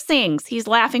Dever sings, he's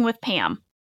laughing with Pam.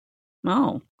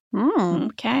 Oh,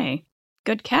 okay.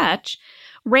 Good catch.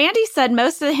 Randy said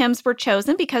most of the hymns were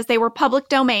chosen because they were public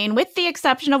domain, with the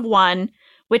exception of one,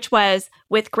 which was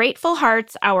With Grateful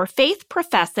Hearts, Our Faith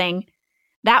Professing.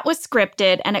 That was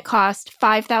scripted, and it cost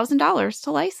 $5,000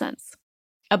 to license.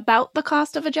 About the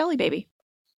cost of a Jelly Baby.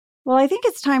 Well, I think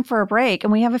it's time for a break,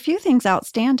 and we have a few things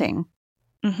outstanding.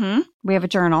 Mm-hmm. We have a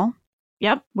journal.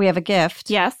 Yep. We have a gift.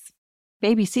 Yes.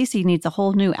 Baby Cece needs a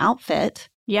whole new outfit.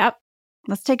 Yep.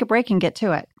 Let's take a break and get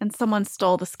to it. And someone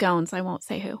stole the scones. I won't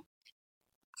say who.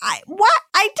 What?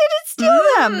 I didn't steal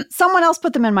them. Someone else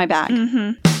put them in my bag.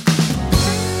 Mm-hmm.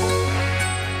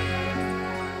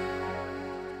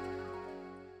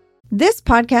 This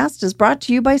podcast is brought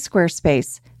to you by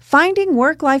Squarespace. Finding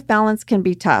work-life balance can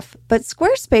be tough, but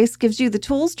Squarespace gives you the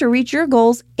tools to reach your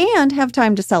goals and have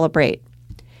time to celebrate.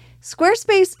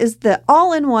 Squarespace is the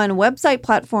all-in-one website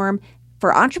platform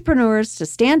for entrepreneurs to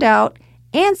stand out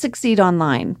and succeed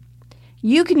online.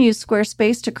 You can use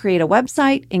Squarespace to create a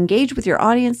website, engage with your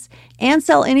audience, and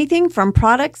sell anything from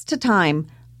products to time,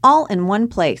 all in one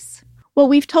place. Well,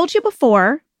 we've told you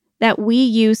before, that we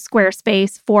use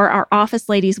Squarespace for our Office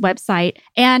Ladies website,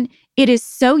 and it is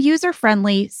so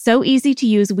user-friendly, so easy to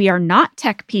use. We are not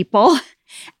tech people,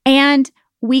 and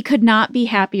we could not be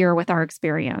happier with our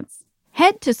experience.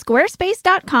 Head to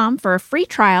squarespace.com for a free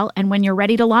trial, and when you're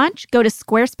ready to launch, go to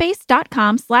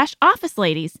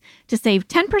squarespace.com/officeladies to save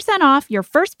 10% off your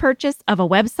first purchase of a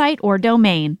website or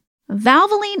domain.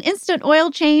 Valvoline Instant Oil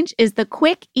Change is the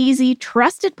quick, easy,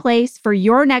 trusted place for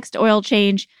your next oil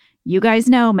change. You guys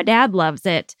know my dad loves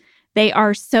it. They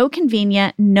are so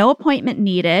convenient, no appointment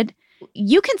needed.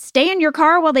 You can stay in your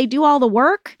car while they do all the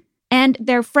work, and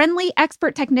their friendly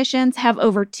expert technicians have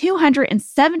over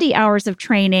 270 hours of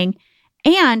training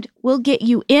and will get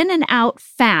you in and out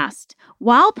fast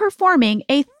while performing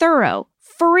a thorough,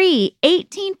 free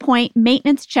 18-point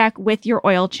maintenance check with your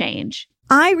oil change.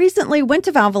 I recently went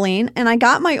to Valvoline and I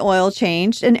got my oil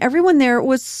changed, and everyone there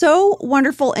was so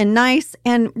wonderful and nice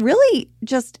and really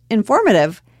just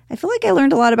informative. I feel like I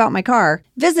learned a lot about my car.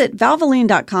 Visit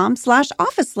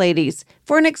valvoline.com/officeladies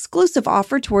for an exclusive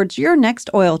offer towards your next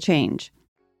oil change.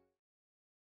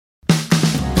 All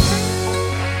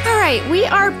right, we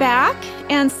are back,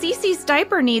 and Cece's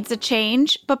diaper needs a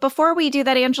change. But before we do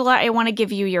that, Angela, I want to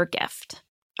give you your gift.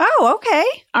 Oh, okay.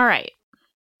 All right.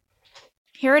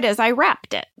 Here it is. I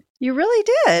wrapped it. You really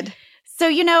did.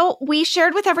 So, we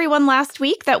shared with everyone last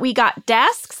week that we got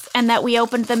desks and that we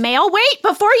opened the mail. Wait,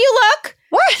 before you look.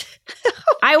 What?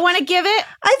 I want to give it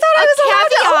I thought I was allowed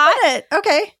to open it.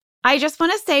 Okay. I just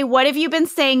want to say, what have you been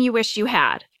saying you wish you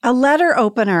had? A letter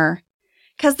opener.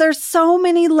 Because there's so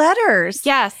many letters.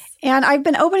 Yes. And I've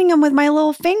been opening them with my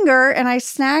little finger, and I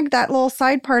snagged that little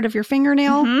side part of your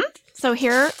fingernail. Mm-hmm. So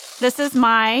here, this is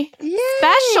my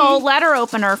special letter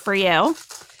opener for you.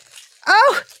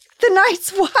 Oh, the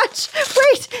Night's Watch.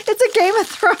 Wait, it's a Game of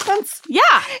Thrones.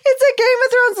 Yeah. It's a Game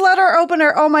of Thrones letter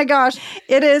opener. Oh my gosh.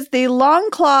 It is the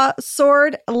Longclaw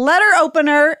Sword letter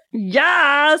opener.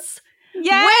 Yes. Yay.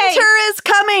 Winter is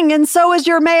coming, and so is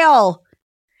your mail.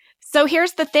 So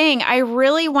here's the thing. I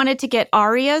really wanted to get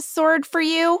Arya's sword for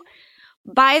you.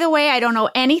 By the way, I don't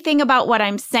know anything about what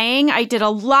I'm saying. I did a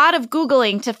lot of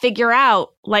Googling to figure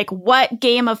out, what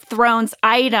Game of Thrones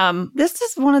item. This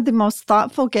is one of the most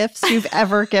thoughtful gifts you've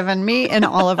ever given me in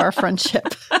all of our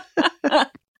friendship. I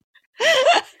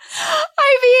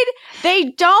mean, they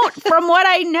don't, from what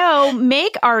I know,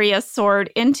 make Arya's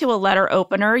sword into a letter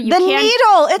opener. Needle.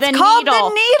 It's called the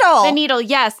needle. The needle,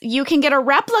 yes. You can get a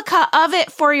replica of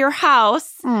it for your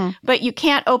house, but you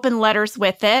can't open letters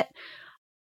with it.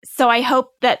 So I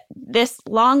hope that this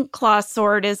Longclaw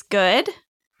sword is good.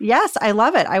 Yes, I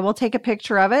love it. I will take a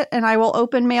picture of it and I will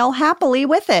open mail happily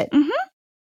with it. Mm-hmm.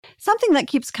 Something that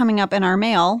keeps coming up in our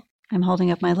mail, I'm holding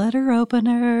up my letter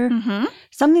opener. Mm-hmm.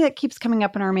 Something that keeps coming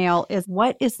up in our mail is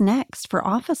what is next for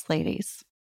Office Ladies?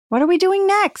 What are we doing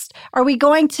next? Are we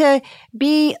going to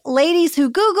be ladies who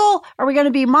Google? Are we going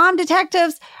to be mom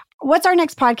detectives? What's our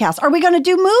next podcast? Are we going to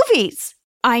do movies?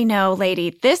 I know,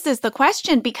 lady. This is the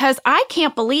question because I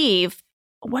can't believe,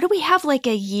 what do we have,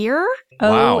 a year?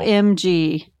 Wow.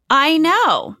 OMG. I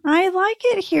know. I like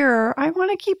it here. I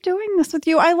want to keep doing this with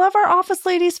you. I love our Office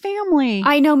Ladies family.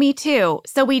 I know, me too.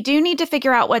 So we do need to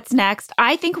figure out what's next.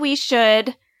 I think we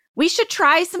should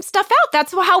try some stuff out.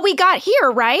 That's how we got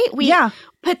here, right? We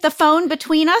put the phone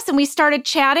between us and we started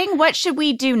chatting. What should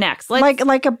we do next?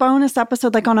 Like a bonus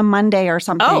episode, on a Monday or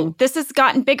something. Oh, this has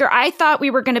gotten bigger. I thought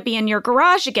we were going to be in your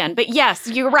garage again, but yes,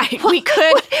 you're right. We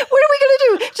could. What are we going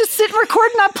to do? Just sit and record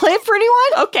and not play it for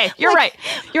anyone? Okay, you're right.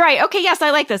 You're right. Okay, yes,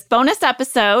 I like this bonus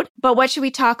episode. But what should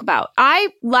we talk about? I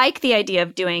like the idea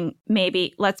of doing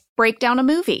let's break down a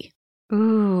movie.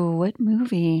 Ooh, what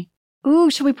movie?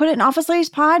 Ooh, should we put it in Office Ladies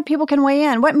Pod? People can weigh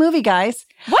in. What movie, guys?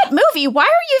 What movie? Why are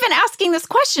you even asking this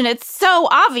question? It's so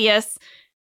obvious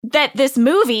that this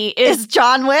movie is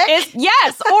John Wick?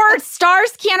 Yes, or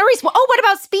stars Keanu Reeves. Oh, what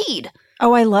about Speed?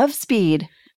 Oh, I love Speed.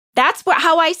 That's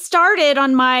how I started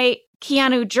on my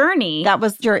Keanu journey. That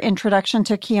was your introduction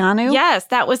to Keanu? Yes,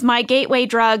 that was my gateway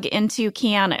drug into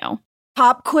Keanu.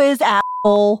 Pop quiz,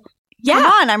 asshole. Yeah.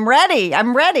 Come on, I'm ready.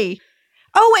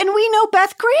 Oh, and we know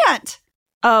Beth Grant.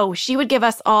 Oh, she would give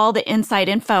us all the inside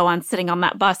info on sitting on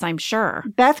that bus, I'm sure.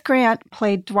 Beth Grant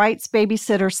played Dwight's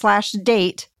babysitter /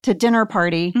 date to Dinner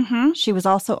Party. Mm-hmm. She was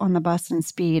also on the bus in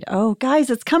Speed. Oh, guys,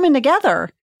 it's coming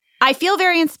together. I feel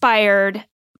very inspired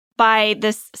by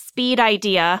this Speed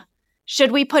idea.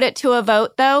 Should we put it to a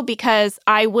vote, though? Because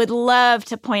I would love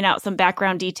to point out some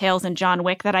background details in John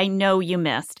Wick that I know you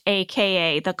missed,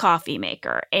 a.k.a. the coffee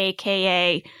maker,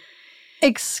 a.k.a.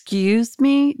 Excuse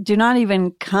me? Do not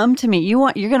even come to me.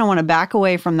 You're going to want to back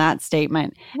away from that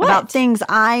statement about things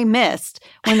I missed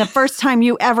when the first time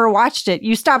you ever watched it,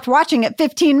 you stopped watching at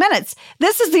 15 minutes.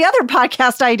 This is the other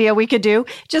podcast idea we could do.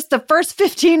 Just the first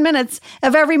 15 minutes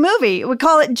of every movie. We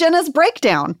call it Jenna's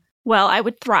Breakdown. Well, I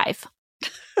would thrive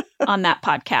on that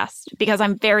podcast because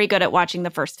I'm very good at watching the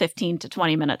first 15 to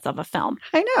 20 minutes of a film.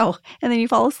 I know. And then you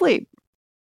fall asleep.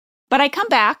 But I come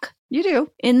back. You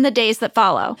do. In the days that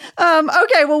follow.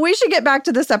 Okay, well, we should get back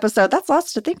to this episode. That's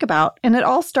lots to think about. And it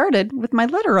all started with my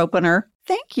letter opener.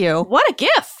 Thank you. What a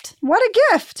gift. What a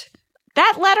gift.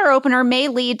 That letter opener may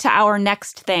lead to our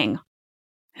next thing.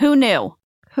 Who knew?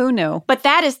 Who knew? But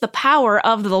that is the power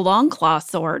of the Longclaw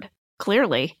sword,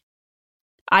 clearly.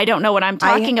 I don't know what I'm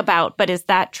talking about, but is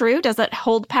that true? Does it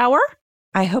hold power?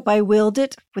 I hope I wield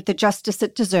it with the justice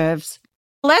it deserves.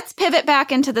 Let's pivot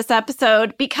back into this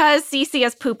episode because Cece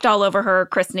has pooped all over her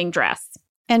christening dress.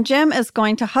 And Jim is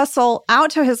going to hustle out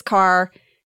to his car.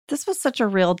 This was such a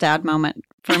real dad moment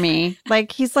for me.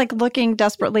 He's looking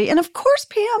desperately. And of course,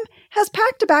 Pam has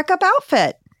packed a backup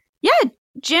outfit. Yeah,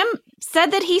 Jim said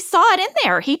that he saw it in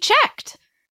there. He checked.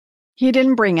 He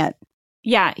didn't bring it.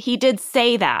 Yeah, he did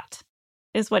say that,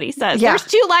 is what he says. Yeah. There's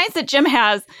two lines that Jim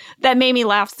has that made me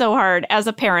laugh so hard as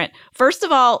a parent. First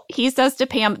of all, he says to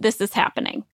Pam, this is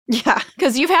happening. Yeah.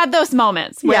 Because you've had those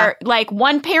moments where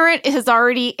one parent is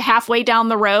already halfway down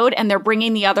the road and they're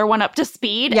bringing the other one up to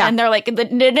speed. Yeah. And they're like,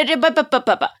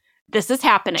 this is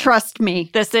happening. Trust me.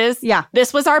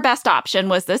 This was our best option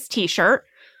was this t-shirt.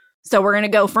 So we're going to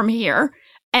go from here.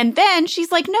 And then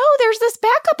she's like, no, there's this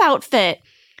backup outfit.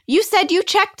 You said you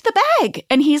checked the bag.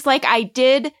 And he's like, I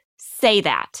did say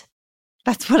that.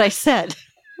 That's what I said.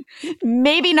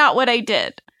 Maybe not what I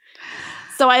did.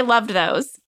 So I loved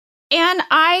those. And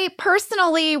I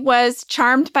personally was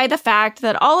charmed by the fact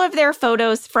that all of their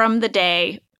photos from the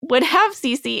day would have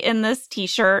Cece in this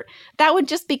t-shirt. That would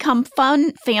just become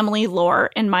fun family lore,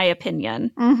 in my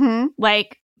opinion. Mm-hmm.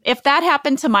 If that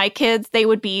happened to my kids, they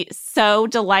would be so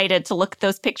delighted to look at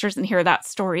those pictures and hear that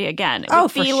story again. It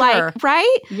would be sure.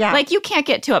 Right? Yeah. You can't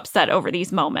get too upset over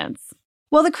these moments.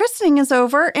 Well, the christening is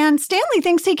over and Stanley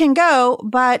thinks he can go,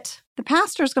 but the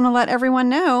pastor's going to let everyone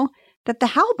know that the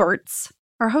Halberts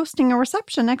are hosting a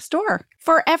reception next door.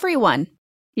 For everyone.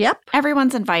 Yep.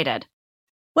 Everyone's invited.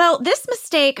 Well, this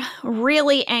mistake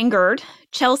really angered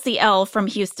Chelsea L. from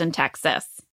Houston, Texas.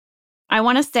 I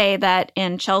want to say that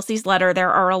in Chelsea's letter,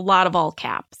 there are a lot of all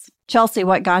caps. Chelsea,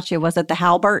 what got you? Was it the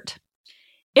Halbert?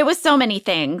 It was so many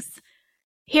things.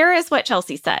 Here is what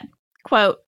Chelsea said.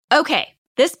 Quote, okay,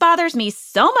 this bothers me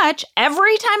so much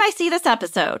every time I see this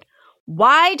episode.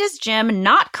 Why does Jim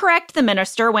not correct the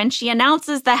minister when she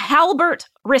announces the Halbert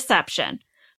reception?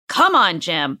 Come on,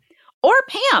 Jim. Or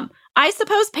Pam. I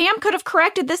suppose Pam could have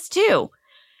corrected this too.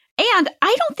 And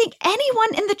I don't think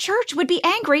anyone in the church would be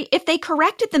angry if they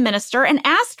corrected the minister and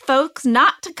asked folks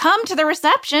not to come to the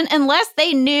reception unless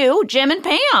they knew Jim and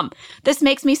Pam. This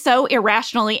makes me so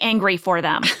irrationally angry for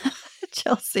them.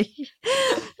 Chelsea.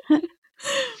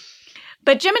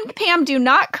 But Jim and Pam do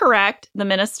not correct the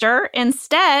minister.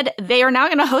 Instead, they are now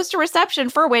going to host a reception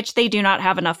for which they do not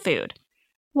have enough food.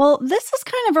 Well, this is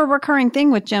kind of a recurring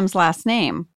thing with Jim's last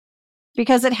name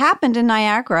because it happened in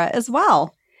Niagara as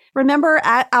well. Remember,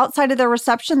 outside of the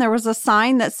reception, there was a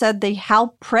sign that said the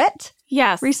Halpret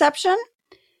reception?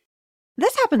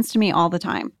 This happens to me all the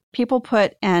time. People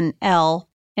put an L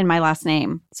in my last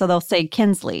name, so they'll say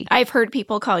Kinsley. I've heard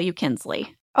people call you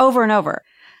Kinsley. Over and over.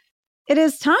 It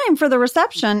is time for the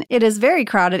reception. It is very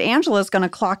crowded. Angela's going to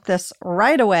clock this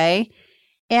right away.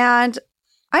 And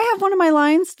I have one of my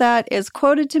lines that is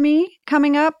quoted to me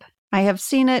coming up. I have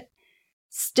seen it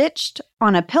stitched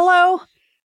on a pillow.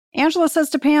 Angela says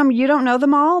to Pam, you don't know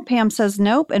them all? Pam says,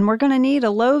 nope, and we're going to need a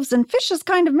loaves and fishes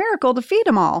kind of miracle to feed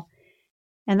them all.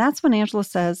 And that's when Angela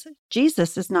says,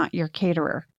 Jesus is not your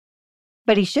caterer.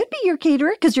 But he should be your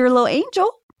caterer because you're a little angel.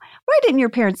 Why didn't your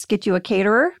parents get you a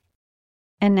caterer?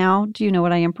 And now, do you know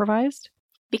what I improvised?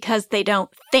 Because they don't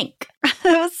think. It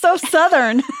was so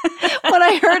Southern. When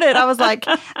I heard it, I was like,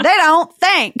 they don't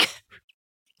think.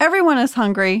 Everyone is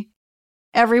hungry.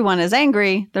 Everyone is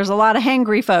angry. There's a lot of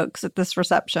hangry folks at this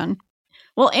reception.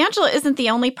 Well, Angela isn't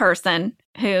the only person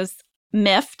who's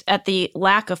miffed at the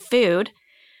lack of food.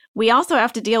 We also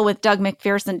have to deal with Doug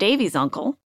McPherson Davies'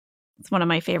 uncle. It's one of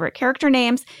my favorite character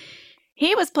names.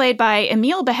 He was played by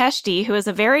Emil Beheshti, who is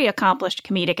a very accomplished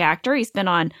comedic actor. He's been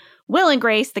on Will and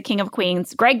Grace, The King of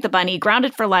Queens, Greg the Bunny,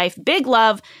 Grounded for Life, Big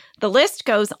Love. The list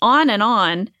goes on and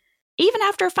on. Even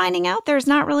after finding out there's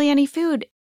not really any food,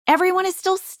 everyone is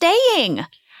still staying.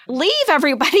 Leave,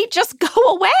 everybody. Just go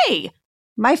away.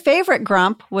 My favorite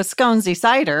grump was Sconesy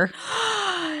Cider.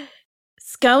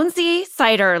 Sconesy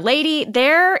Cider. Lady,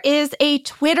 there is a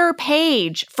Twitter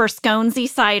page for Sconesy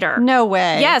Cider. No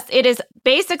way. Yes, it is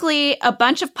basically a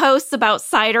bunch of posts about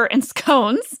cider and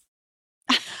scones.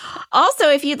 Also,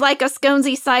 if you'd like a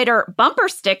Sconesy Cider bumper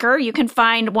sticker, you can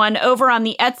find one over on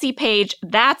the Etsy page,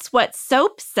 That's What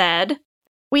Soap Said.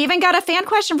 We even got a fan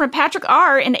question from Patrick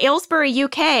R. in Aylesbury,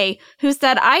 UK, who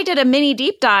said, I did a mini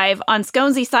deep dive on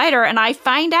Sconesy Cider, and I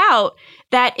find out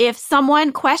that if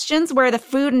someone questions where the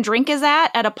food and drink is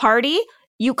at a party,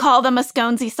 you call them a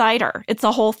Sconesy Cider. It's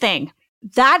a whole thing.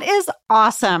 That is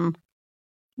awesome.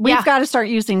 We've got to start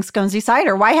using Sconesy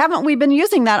Cider. Why haven't we been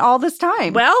using that all this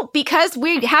time? Well, because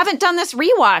we haven't done this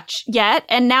rewatch yet,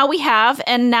 and now we have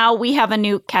a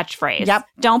new catchphrase. Yep.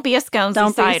 Don't be a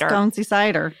Sconesy Cider. Don't be a Sconesy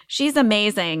Cider. She's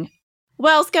amazing.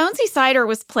 Well, Sconesy Cider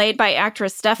was played by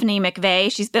actress Stephanie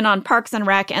McVay. She's been on Parks and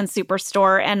Rec and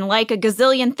Superstore and like a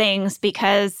gazillion things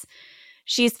because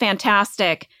she's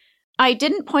fantastic. I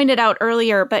didn't point it out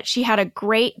earlier, but she had a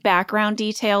great background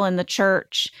detail in the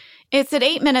church. It's at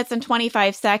 8 minutes and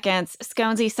 25 seconds.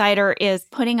 Sconesy Cider is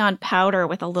putting on powder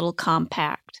with a little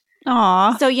compact.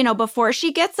 Aw. So, before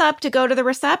she gets up to go to the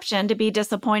reception to be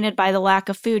disappointed by the lack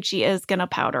of food, she is going to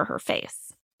powder her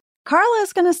face. Carla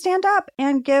is going to stand up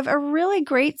and give a really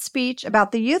great speech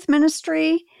about the youth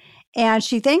ministry. And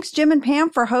she thanks Jim and Pam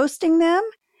for hosting them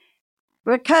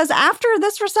because after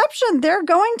this reception, they're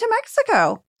going to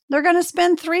Mexico. They're going to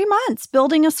spend 3 months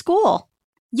building a school.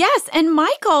 Yes, and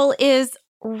Michael is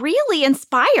really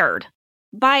inspired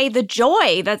by the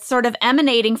joy that's sort of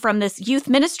emanating from this youth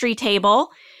ministry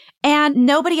table, and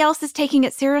nobody else is taking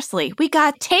it seriously. We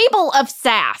got table of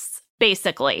sass,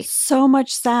 basically. So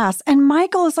much sass. And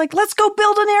Michael is like, let's go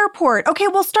build an airport. Okay,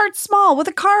 we'll start small with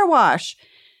a car wash.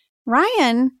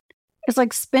 Ryan is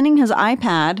like spinning his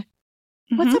iPad.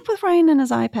 What's up with Ryan and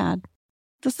his iPad?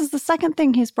 This is the second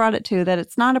thing he's brought it to that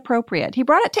it's not appropriate. He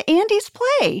brought it to Andy's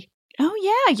play.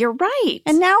 Oh, yeah, you're right.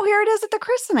 And now here it is at the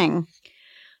christening.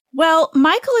 Well,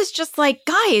 Michael is just like,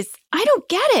 guys, I don't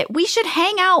get it. We should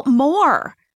hang out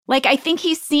more. Like, I think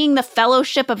he's seeing the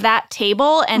fellowship of that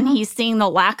table and he's seeing the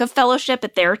lack of fellowship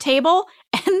at their table.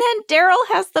 And then Daryl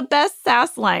has the best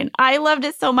sass line. I loved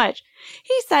it so much.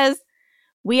 He says,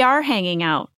 we are hanging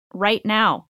out right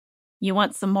now. You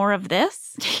want some more of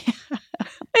this?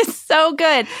 It's so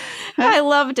good. I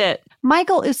loved it.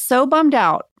 Michael is so bummed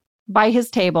out by his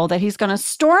table that he's going to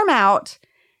storm out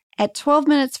at 12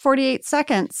 minutes, 48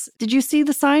 seconds. Did you see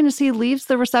the sign as he leaves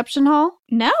the reception hall?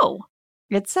 No.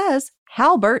 It says,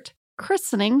 Halbert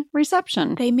Christening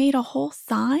Reception. They made a whole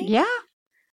sign? Yeah.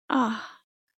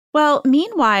 Well,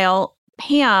 meanwhile,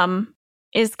 Pam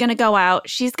is going to go out.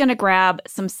 She's going to grab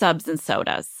some subs and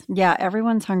sodas. Yeah,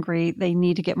 everyone's hungry. They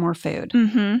need to get more food.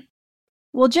 Mm-hmm.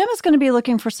 Well, Jim is going to be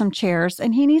looking for some chairs,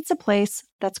 and he needs a place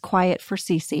that's quiet for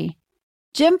Cece.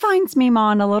 Jim finds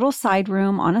Mima in a little side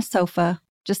room on a sofa,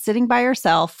 just sitting by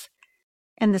herself,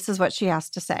 and this is what she has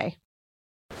to say.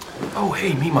 Oh,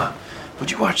 hey, Mima.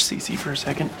 Would you watch Cece for a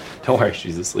second? Don't worry,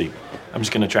 she's asleep. I'm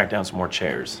just going to track down some more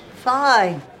chairs.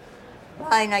 Fine.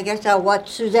 I guess I'll watch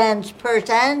Suzanne's purse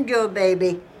and your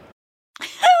baby.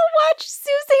 I'll watch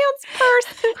Suzanne's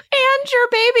purse and your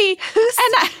baby.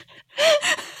 And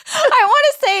I want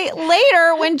to say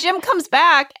later when Jim comes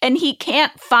back and he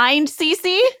can't find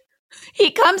Cece,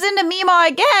 he comes into Mima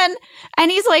again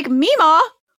and he's like, Mima,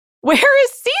 where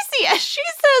is Cece? And she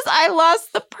says, I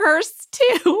lost the purse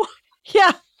too.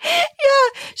 Yeah.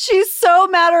 She's so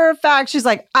matter of fact. She's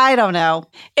like, I don't know.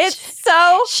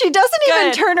 She doesn't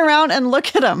even turn around and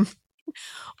look at him.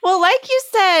 Well, like you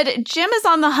said, Jim is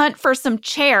on the hunt for some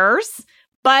chairs,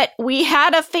 but we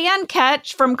had a fan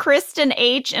catch from Kristen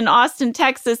H. in Austin,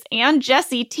 Texas, and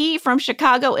Jesse T. from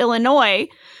Chicago, Illinois,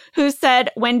 who said,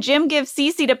 when Jim gives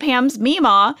Cece to Pam's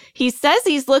Mima, he says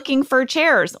he's looking for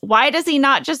chairs. Why does he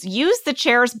not just use the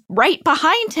chairs right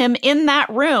behind him in that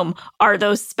room? Are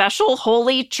those special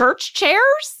holy church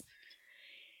chairs?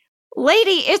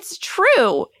 Lady, it's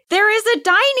true. There is a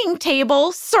dining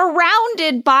table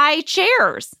surrounded by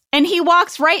chairs. And he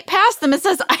walks right past them and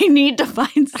says, I need to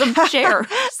find some chairs.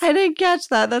 I didn't catch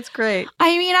that. That's great.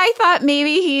 I mean, I thought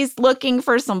maybe he's looking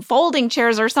for some folding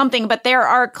chairs or something, but there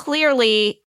are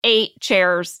clearly 8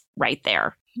 chairs right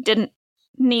there. Didn't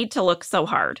need to look so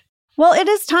hard. Well, it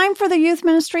is time for the youth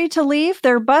ministry to leave.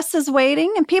 Their bus is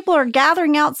waiting, and people are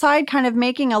gathering outside, kind of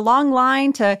making a long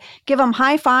line to give them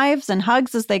high fives and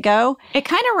hugs as they go. It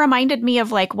kind of reminded me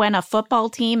of like when a football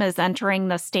team is entering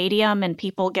the stadium and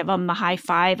people give them the high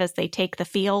five as they take the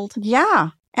field. Yeah.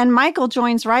 And Michael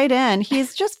joins right in.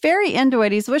 He's just very into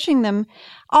it. He's wishing them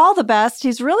all the best.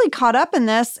 He's really caught up in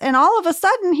this. And all of a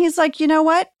sudden, he's like, you know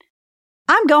what?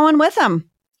 I'm going with him.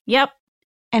 Yep.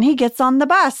 And he gets on the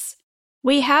bus.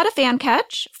 We had a fan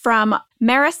catch from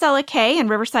Maricela K. in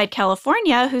Riverside,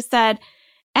 California, who said,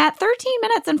 at 13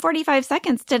 minutes and 45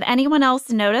 seconds, did anyone else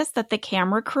notice that the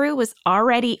camera crew was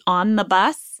already on the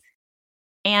bus?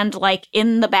 And like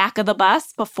in the back of the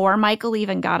bus before Michael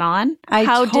even got on? I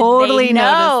totally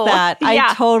noticed that.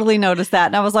 I totally noticed that.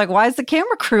 And I was like, why is the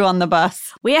camera crew on the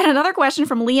bus? We had another question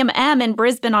from Liam M. in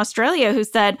Brisbane, Australia, who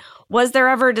said, was there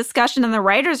ever a discussion in the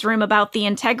writer's room about the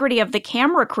integrity of the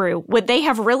camera crew? Would they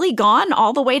have really gone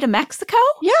all the way to Mexico?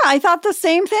 Yeah, I thought the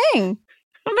same thing.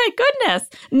 Oh my goodness.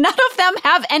 None of them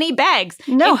have any bags,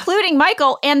 including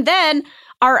Michael. And then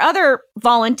our other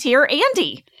volunteer,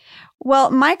 Andy. Well,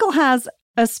 Michael has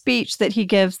a speech that he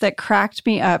gives that cracked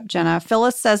me up, Jenna.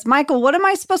 Phyllis says, Michael, what am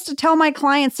I supposed to tell my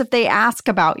clients if they ask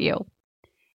about you?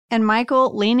 And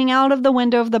Michael, leaning out of the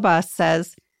window of the bus,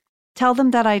 says, tell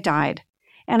them that I died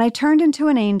and I turned into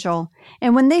an angel.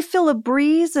 And when they feel a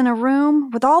breeze in a room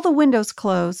with all the windows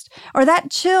closed or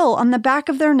that chill on the back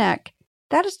of their neck,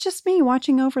 that is just me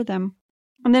watching over them.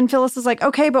 And then Phyllis is like,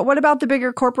 okay, but what about the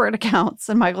bigger corporate accounts?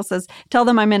 And Michael says, tell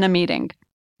them I'm in a meeting.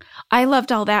 I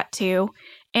loved all that too.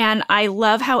 And I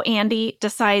love how Andy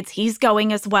decides he's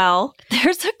going as well.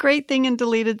 There's a great thing in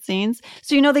deleted scenes.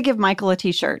 So, they give Michael a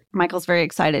T-shirt. Michael's very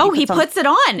excited. Oh, he puts it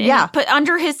on. Yeah. Put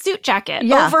under his suit jacket.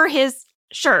 Yeah. Over his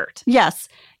shirt. Yes.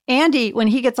 Andy, when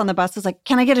he gets on the bus, is like,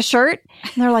 can I get a shirt?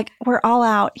 And they're like, we're all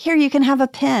out. Here, you can have a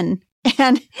pin.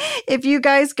 And if you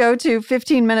guys go to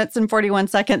 15 minutes and 41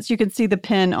 seconds, you can see the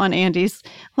pin on Andy's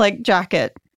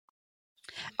jacket.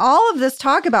 All of this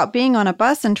talk about being on a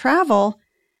bus and travel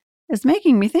is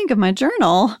making me think of my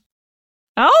journal.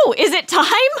 Oh, is it time?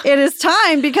 It is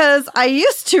time because I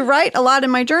used to write a lot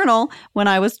in my journal when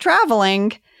I was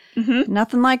traveling. Mm-hmm.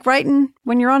 Nothing like writing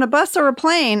when you're on a bus or a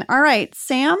plane. All right,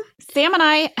 Sam? Sam and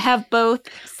I have both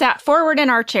sat forward in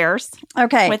our chairs.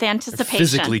 Okay. With anticipation.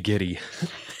 Physically giddy.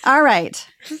 All right.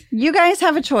 You guys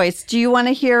have a choice. Do you want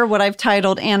to hear what I've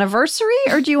titled Anniversary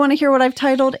or do you want to hear what I've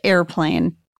titled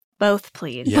Airplane? Both,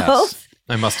 please. Yes. Both?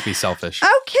 I must be selfish.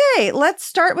 Okay, let's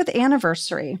start with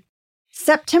Anniversary.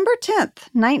 September 10th,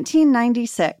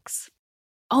 1996.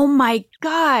 Oh my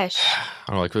gosh.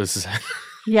 I don't like what this is.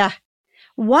 Yeah.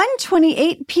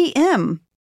 1:28 p.m.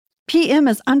 PM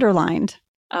is underlined.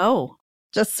 Oh.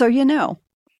 Just so you know.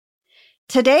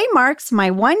 Today marks my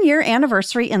 1-year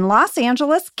anniversary in Los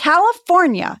Angeles,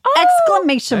 California! Oh!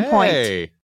 Exclamation point.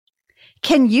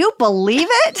 Can you believe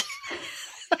it?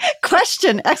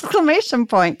 Question! Exclamation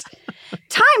point.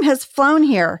 Time has flown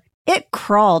here. It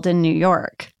crawled in New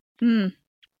York.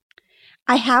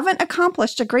 I haven't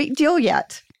accomplished a great deal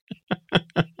yet. Or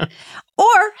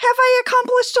have I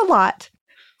accomplished a lot?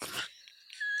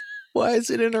 Why is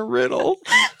it in a riddle?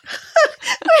 I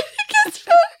think it's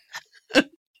better.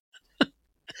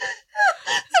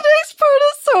 The next part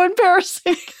is so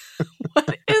embarrassing.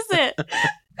 What is it?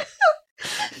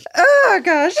 Oh,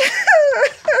 gosh.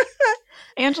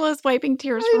 Angela's wiping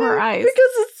tears from her eyes.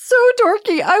 Because it's so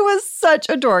dorky. I was such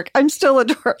a dork. I'm still a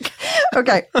dork.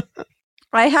 Okay.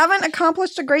 I haven't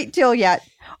accomplished a great deal yet.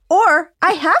 Or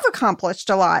I have accomplished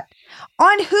a lot.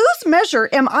 On whose measure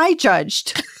am I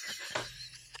judged?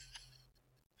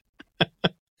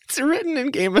 It's written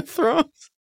in Game of Thrones.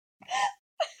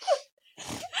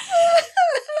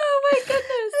 Oh my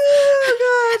goodness.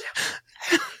 Oh,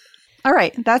 God. All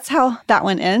right. That's how that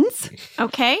one ends.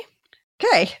 Okay.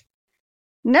 Okay.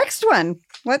 Next one.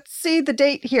 Let's see the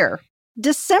date here.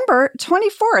 December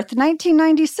 24th,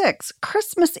 1996.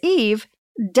 Christmas Eve,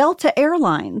 Delta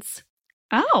Airlines.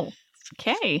 Oh,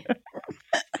 okay.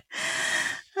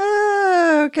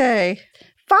 Okay.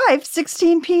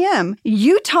 5:16 p.m.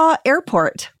 Utah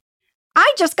Airport.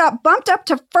 I just got bumped up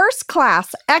to first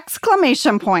class!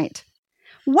 Exclamation point.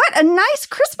 What a nice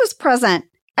Christmas present!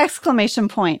 Exclamation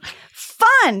point.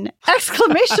 Fun!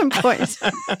 Exclamation point.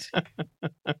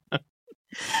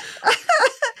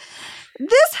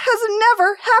 This has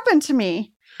never happened to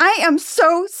me. I am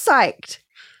so psyched.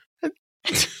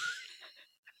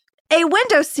 A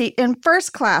window seat in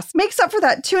first class makes up for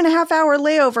that 2.5-hour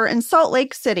layover in Salt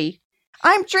Lake City.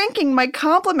 I'm drinking my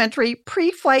complimentary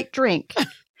pre-flight drink.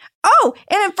 Oh,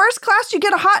 and in first class, you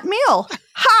get a hot meal.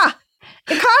 Ha!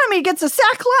 Economy gets a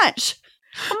sack lunch.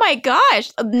 Oh my gosh.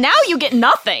 Now you get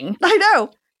nothing. I know.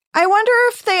 I wonder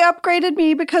if they upgraded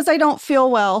me because I don't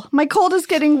feel well. My cold is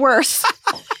getting worse.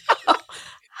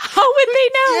 How would they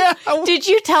know? Yeah. Did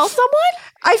you tell someone?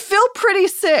 I feel pretty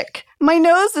sick. My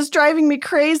nose is driving me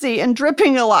crazy and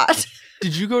dripping a lot.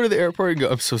 Did you go to the airport and go,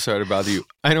 I'm so sorry to bother you.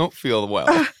 I don't feel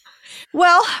well.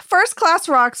 Well, first class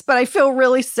rocks, but I feel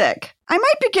really sick. I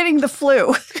might be getting the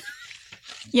flu.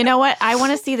 You know what? I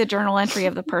want to see the journal entry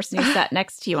of the person who sat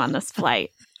next to you on this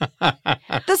flight.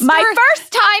 The My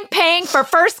first time paying for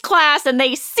first class, and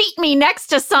they seat me next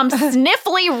to some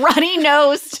sniffly,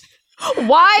 runny-nosed,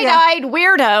 wide-eyed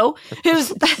weirdo who's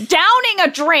downing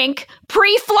a drink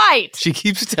pre-flight. She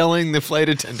keeps telling the flight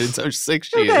attendants how sick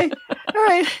she Okay. is. All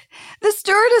right. The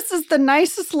stewardess is the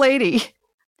nicest lady.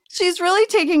 She's really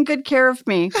taking good care of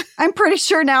me. I'm pretty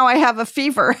sure now I have a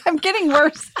fever. I'm getting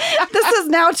worse. This is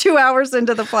now 2 hours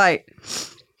into the flight.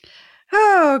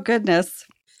 Oh, goodness.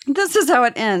 This is how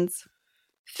it ends.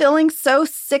 Feeling so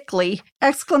sickly!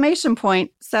 Exclamation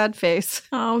point. Sad face.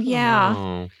 Oh, yeah.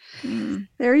 Oh.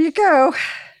 There you go.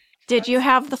 Did you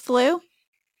have the flu?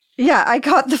 Yeah, I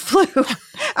got the flu.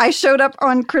 I showed up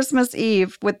on Christmas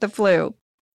Eve with the flu.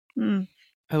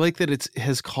 I like that it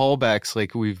has callbacks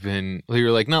like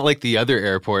you're like, not like the other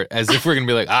airport, as if we're going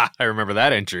to be like, I remember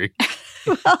that entry.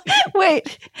 Well,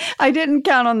 wait, I didn't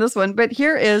count on this one, but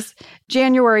here is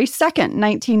January 2nd,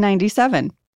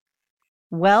 1997.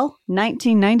 Well,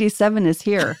 1997 is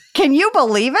here. Can you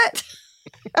believe it?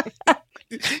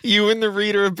 You and the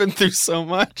reader have been through so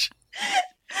much.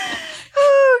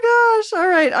 Oh, gosh. All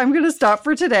right, I'm going to stop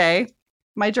for today.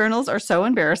 My journals are so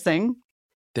embarrassing.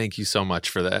 Thank you so much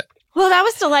for that. Well, that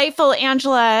was delightful,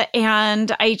 Angela.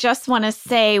 And I just want to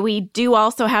say we do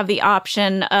also have the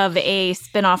option of a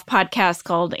spin-off podcast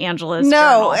called Angela's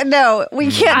Journal. No, we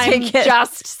can't I'm take it.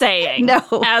 just saying. No.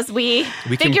 As we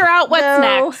We can- figure out what's No.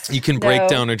 next. You can break No.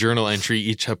 down a journal entry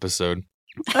each episode.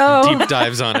 Oh, Deep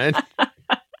dives on it.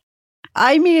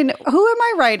 I mean, who am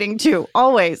I writing to?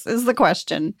 Always is the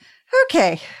question.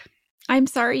 Okay, I'm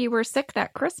sorry you were sick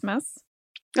that Christmas.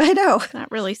 I know, That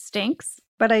really stinks.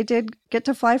 but I did get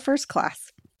to fly first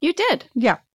class. You did.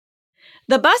 Yeah.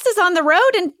 The bus is on the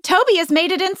road and Toby has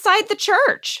made it inside the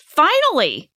church.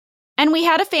 Finally. And we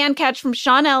had a fan catch from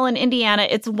Sean L. in Indiana.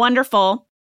 It's wonderful.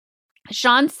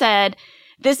 Sean said,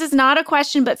 "This is not a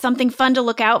question, but something fun to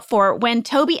look out for. When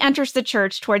Toby enters the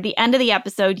church toward the end of the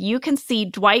episode, you can see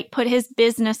Dwight put his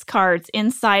business cards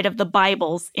inside of the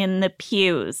Bibles in the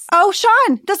pews." Oh,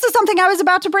 Sean, this is something I was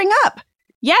about to bring up.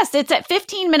 Yes, it's at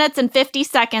 15 minutes and 50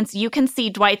 seconds. You can see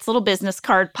Dwight's little business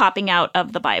card popping out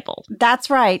of the Bible.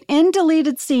 That's right. In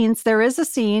deleted scenes, there is a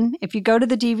scene, if you go to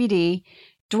the DVD,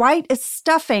 Dwight is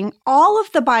stuffing all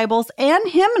of the Bibles and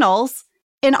hymnals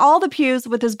in all the pews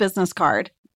with his business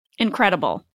card.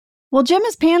 Incredible. Well, Jim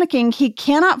is panicking. He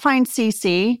cannot find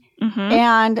Cece. Mhm.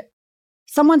 And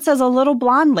someone says a little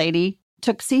blonde lady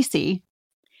took Cece.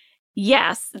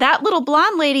 Yes, that little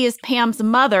blonde lady is Pam's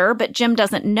mother, but Jim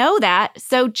doesn't know that.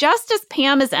 So just as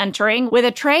Pam is entering with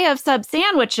a tray of sub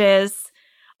sandwiches,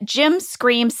 Jim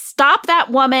screams, "Stop that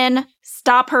woman!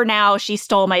 Stop her now! She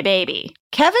stole my baby."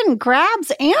 Kevin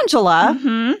grabs Angela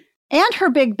Mhm. and her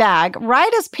big bag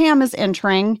right as Pam is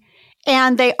entering,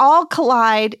 and they all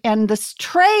collide, and this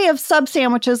tray of sub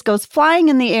sandwiches goes flying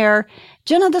in the air.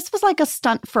 Jenna, this was like a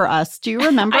stunt for us. Do you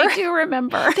remember? I do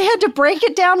remember. They had to break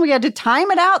it down. We had to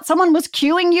time it out. Someone was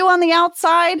cueing you on the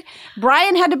outside.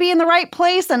 Brian had to be in the right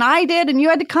place, and I did, and you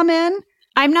had to come in.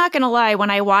 I'm not going to lie. When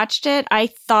I watched it, I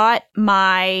thought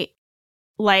my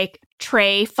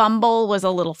tray fumble was a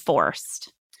little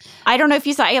forced. I don't know if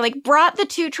you saw, I brought the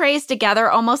two trays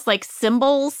together almost like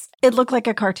symbols. It looked like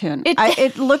a cartoon. It-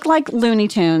 It looked like Looney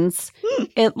Tunes.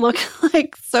 It looked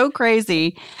like so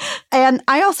crazy. And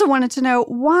I also wanted to know,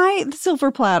 why the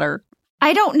silver platter?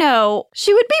 I don't know.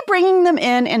 She would be bringing them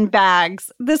in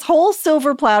bags. This whole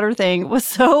silver platter thing was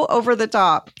so over the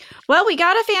top. Well, we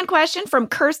got a fan question from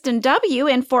Kirsten W.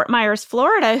 in Fort Myers,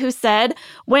 Florida, who said,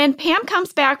 when Pam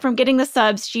comes back from getting the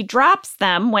subs, she drops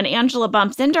them when Angela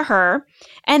bumps into her,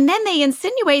 and then they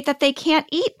insinuate that they can't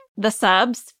eat the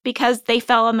subs because they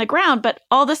fell on the ground, but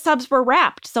all the subs were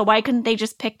wrapped, so why couldn't they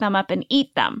just pick them up and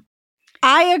eat them?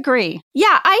 I agree.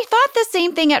 Yeah, I thought the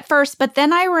same thing at first, but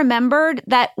then I remembered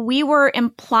that we were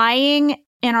implying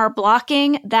in our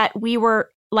blocking that we were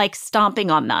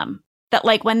stomping on them. That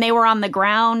when they were on the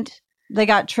ground. They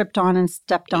got tripped on and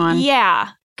stepped on. Yeah.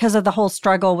 Because of the whole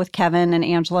struggle with Kevin and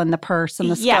Angela and the purse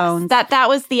and the stones. Yes, that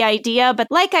was the idea. But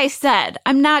like I said,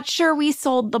 I'm not sure we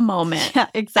sold the moment Yeah,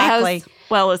 exactly. as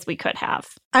well as we could have.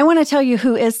 I want to tell you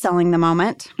who is selling the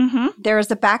moment. Mm-hmm. There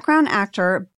is a background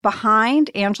actor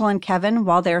behind Angela and Kevin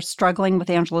while they're struggling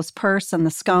with Angela's purse and the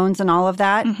scones and all of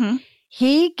that. Mm-hmm.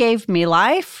 He gave me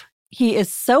life. He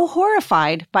is so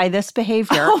horrified by this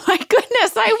behavior. Oh my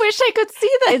goodness, I wish I could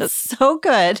see this. It's so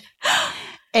good.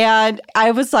 And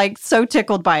I was so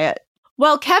tickled by it.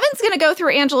 Well, Kevin's going to go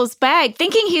through Angela's bag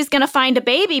thinking he's going to find a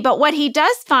baby, but what he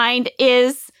does find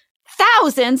is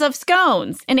thousands of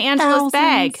scones in Angela's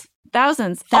bag.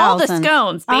 Thousands. All the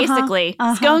scones, basically.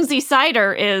 Sconesy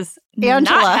Cider is not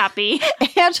happy.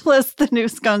 Angela's the new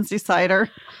Sconesy Cider.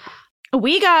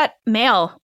 We got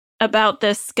mail about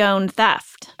this scone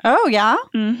theft. Oh, yeah?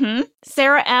 Mm-hmm.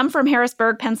 Sarah M. from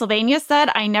Harrisburg, Pennsylvania said,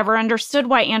 I never understood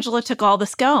why Angela took all the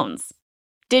scones.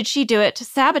 Did she do it to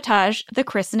sabotage the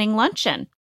christening luncheon?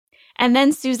 And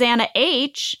then Susanna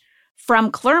H. from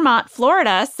Clermont,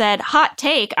 Florida said, hot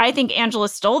take, I think Angela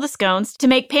stole the scones to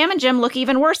make Pam and Jim look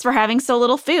even worse for having so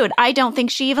little food. I don't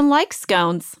think she even likes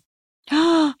scones.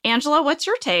 Angela, what's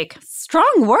your take?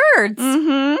 Strong words.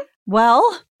 Mm-hmm.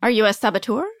 Well, are you a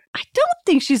saboteur? I don't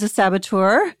think she's a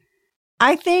saboteur.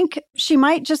 I think she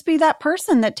might just be that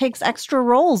person that takes extra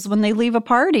rolls when they leave a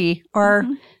party, or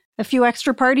a few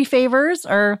extra party favors,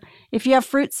 or if you have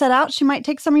fruit set out, she might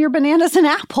take some of your bananas and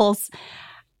apples.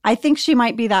 I think she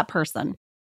might be that person.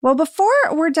 Well, before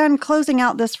we're done closing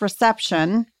out this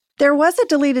reception, there was a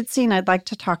deleted scene I'd like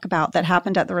to talk about that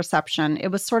happened at the reception. It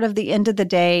was sort of the end of the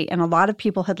day, and a lot of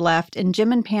people had left, and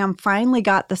Jim and Pam finally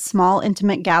got the small,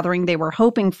 intimate gathering they were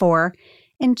hoping for,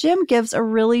 and Jim gives a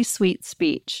really sweet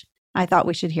speech. I thought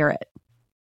we should hear it.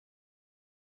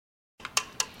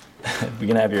 If we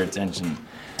can have your attention.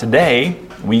 Today,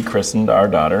 we christened our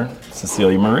daughter,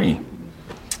 Cecilia Marie.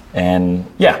 And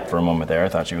yeah, for a moment there, I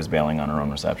thought she was bailing on her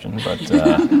own reception, but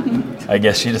I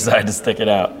guess she decided to stick it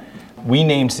out. We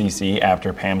named Cece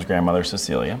after Pam's grandmother,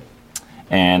 Cecilia,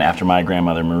 and after my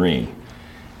grandmother, Marie.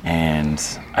 And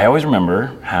I always remember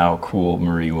how cool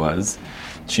Marie was.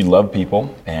 She loved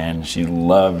people, and she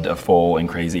loved a full and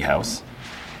crazy house.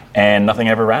 And nothing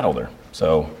ever rattled her,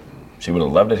 so she would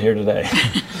have loved it here today.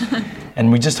 And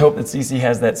we just hope that Cece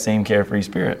has that same carefree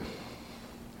spirit.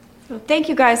 So thank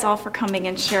you guys all for coming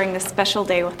and sharing this special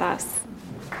day with us.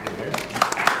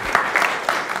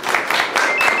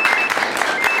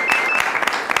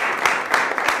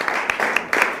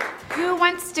 Who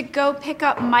wants to go pick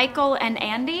up Michael and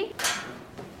Andy?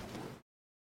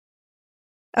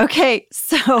 Okay,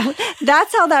 so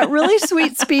that's how that really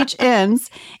sweet speech ends.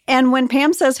 And when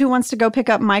Pam says who wants to go pick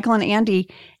up Michael and Andy,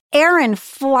 Erin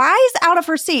flies out of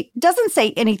her seat, doesn't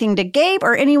say anything to Gabe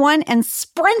or anyone, and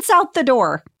sprints out the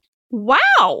door.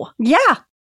 Wow. Yeah.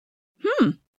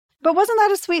 But wasn't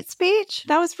that a sweet speech?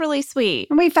 That was really sweet.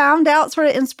 And we found out sort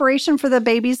of inspiration for the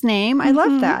baby's name. I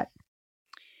love that.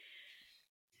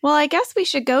 Well, I guess we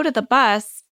should go to the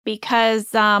bus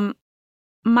because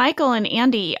Michael and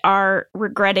Andy are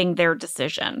regretting their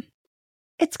decision.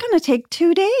 It's going to take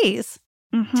 2 days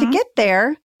to get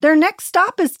there. Their next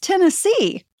stop is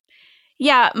Tennessee.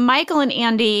 Yeah, Michael and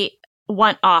Andy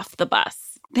want off the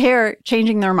bus. They're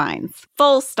changing their minds.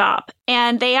 Full stop.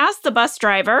 And they asked the bus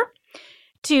driver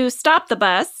to stop the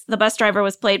bus. The bus driver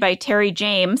was played by Terry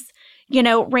James. You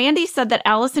know, Randy said that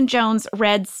Allison Jones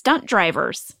read stunt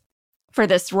drivers for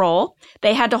this role.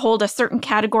 They had to hold a certain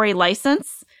category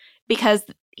license because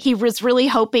he was really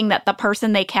hoping that the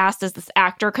person they cast as this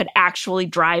actor could actually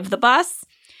drive the bus.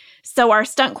 So our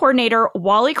stunt coordinator,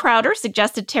 Wally Crowder,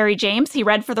 suggested Terry James. He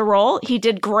read for the role. He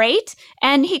did great,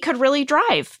 and he could really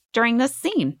drive during this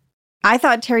scene. I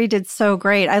thought Terry did so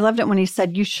great. I loved it when he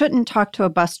said, you shouldn't talk to a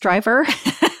bus driver.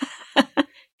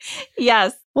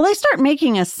 Yes. Well, they start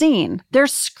making a scene. They're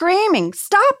screaming,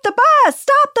 stop the bus,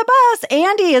 stop the bus.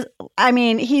 Andy is,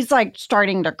 he's like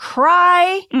starting to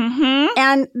cry.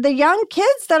 And the young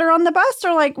kids that are on the bus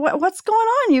are like, what's going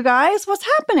on, you guys? What's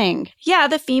happening? Yeah,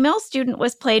 the female student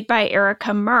was played by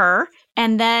Erica Murr.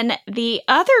 And then the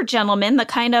other gentleman, the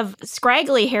kind of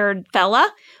scraggly-haired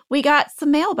fella, we got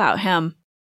some mail about him.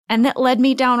 And that led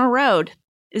me down a road.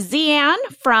 Zian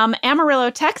from Amarillo,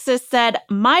 Texas said,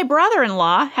 my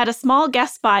brother-in-law had a small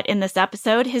guest spot in this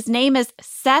episode. His name is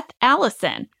Seth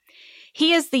Allison.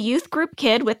 He is the youth group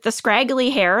kid with the scraggly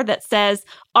hair that says,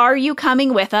 are you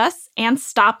coming with us? And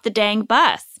stop the dang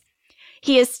bus.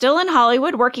 He is still in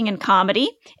Hollywood working in comedy.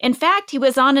 In fact, he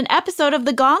was on an episode of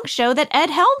The Gong Show that Ed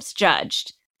Helms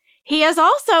judged. He has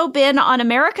also been on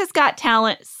America's Got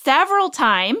Talent several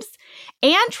times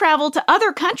and traveled to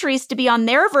other countries to be on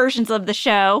their versions of the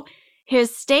show.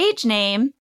 His stage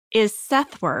name is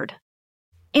Sethward.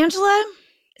 Angela,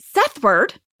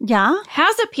 Sethward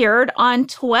has appeared on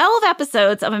 12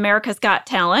 episodes of America's Got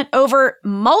Talent over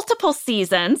multiple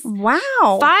seasons.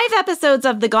 Wow. 5 episodes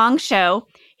of The Gong Show.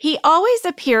 He always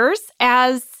appears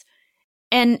as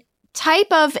an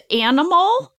type of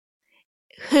animal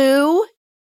who,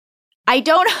 I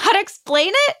don't know how to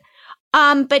explain it.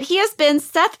 But he has been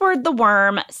Sethward the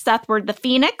worm, Sethward the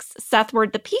phoenix,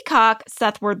 Sethward the peacock,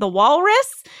 Sethward the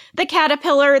walrus, the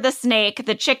caterpillar, the snake,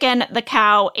 the chicken, the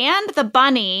cow, and the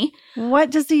bunny. What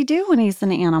does he do when he's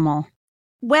an animal?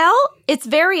 Well, it's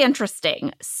very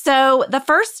interesting. So the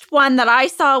first one that I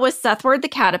saw was Sethward the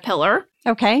caterpillar.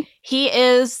 Okay. He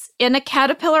is in a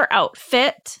caterpillar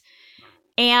outfit,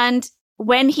 and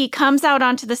when he comes out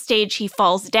onto the stage, he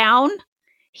falls down.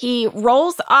 He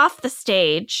rolls off the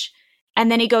stage,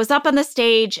 and then he goes up on the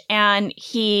stage, and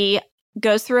he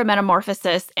goes through a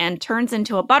metamorphosis and turns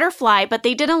into a butterfly, but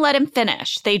they didn't let him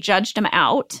finish. They judged him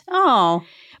out. Oh.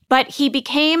 But he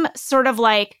became sort of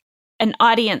like an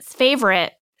audience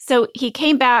favorite. So he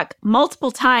came back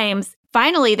multiple times.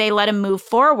 Finally, they let him move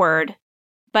forward,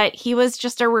 but he was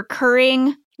just a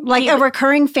recurring... a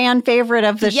recurring fan favorite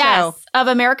of the show. Yes, of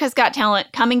America's Got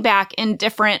Talent, coming back in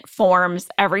different forms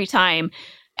every time.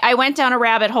 I went down a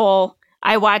rabbit hole.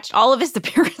 I watched all of his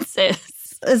appearances.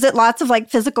 Is it lots of like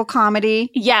physical comedy?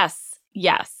 Yes.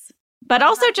 But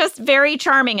also just very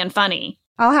charming and funny.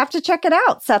 I'll have to check it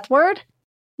out, Sethward.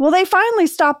 Well, they finally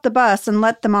stopped the bus and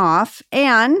let them off,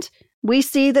 and we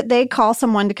see that they call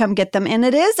someone to come get them, and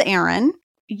it is Aaron.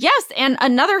 Yes, and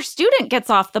another student gets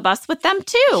off the bus with them,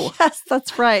 too. Yes,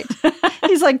 that's right.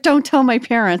 He's like, don't tell my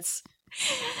parents.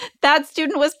 That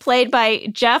student was played by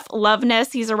Jeff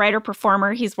Loveness. He's a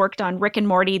writer-performer. He's worked on Rick and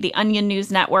Morty, The Onion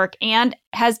News Network, and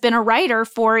has been a writer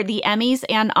for the Emmys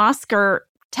and Oscar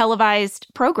televised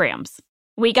programs.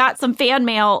 We got some fan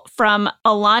mail from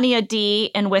Alania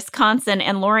D. in Wisconsin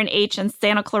and Lauren H. in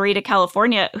Santa Clarita,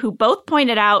 California, who both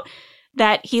pointed out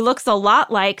that he looks a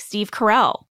lot like Steve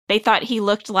Carell. They thought he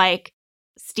looked like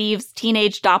Steve's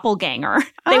teenage doppelganger.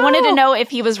 They wanted to know if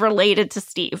he was related to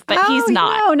Steve, but he's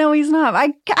not. No, he's not. I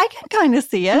can kind of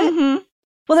see it. Mm-hmm.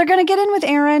 Well, they're going to get in with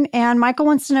Aaron, and Michael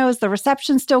wants to know, is the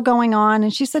reception still going on?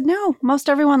 And she said, no, most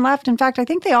everyone left. In fact, I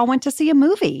think they all went to see a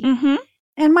movie. Mm-hmm.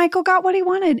 And Michael got what he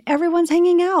wanted. Everyone's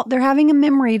hanging out. They're having a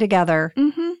memory together.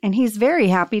 Mm-hmm. And he's very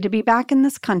happy to be back in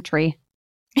this country.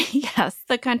 Yes,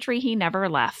 the country he never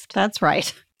left. That's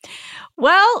right.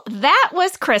 Well, that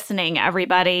was Christening,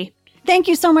 everybody. Thank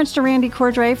you so much to Randy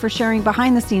Cordray for sharing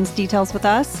behind-the-scenes details with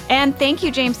us. And thank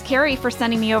you, James Carey, for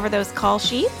sending me over those call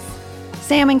sheets.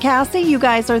 Sam and Cassie, you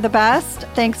guys are the best.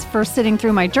 Thanks for sitting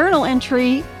through my journal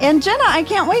entry. And Jenna, I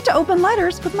can't wait to open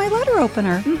letters with my letter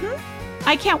opener. Mm-hmm.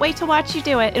 I can't wait to watch you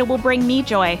do it. It will bring me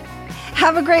joy.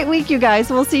 Have a great week, you guys.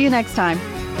 We'll see you next time.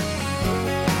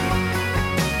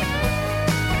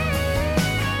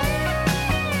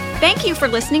 Thank you for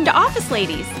listening to Office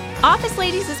Ladies. Office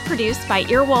Ladies is produced by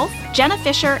Earwolf, Jenna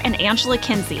Fisher, and Angela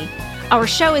Kinsey. Our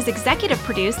show is executive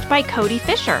produced by Cody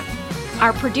Fisher.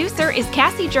 Our producer is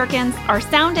Cassie Jerkins, our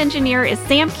sound engineer is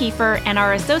Sam Kiefer, and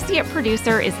our associate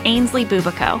producer is Ainsley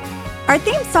Bubico. Our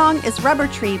theme song is Rubber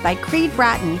Tree by Creed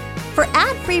Bratton. For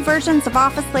ad-free versions of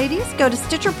Office Ladies, go to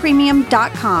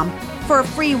StitcherPremium.com. For a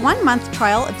free 1-month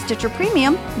trial of Stitcher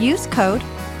Premium, use code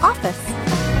OFFICE.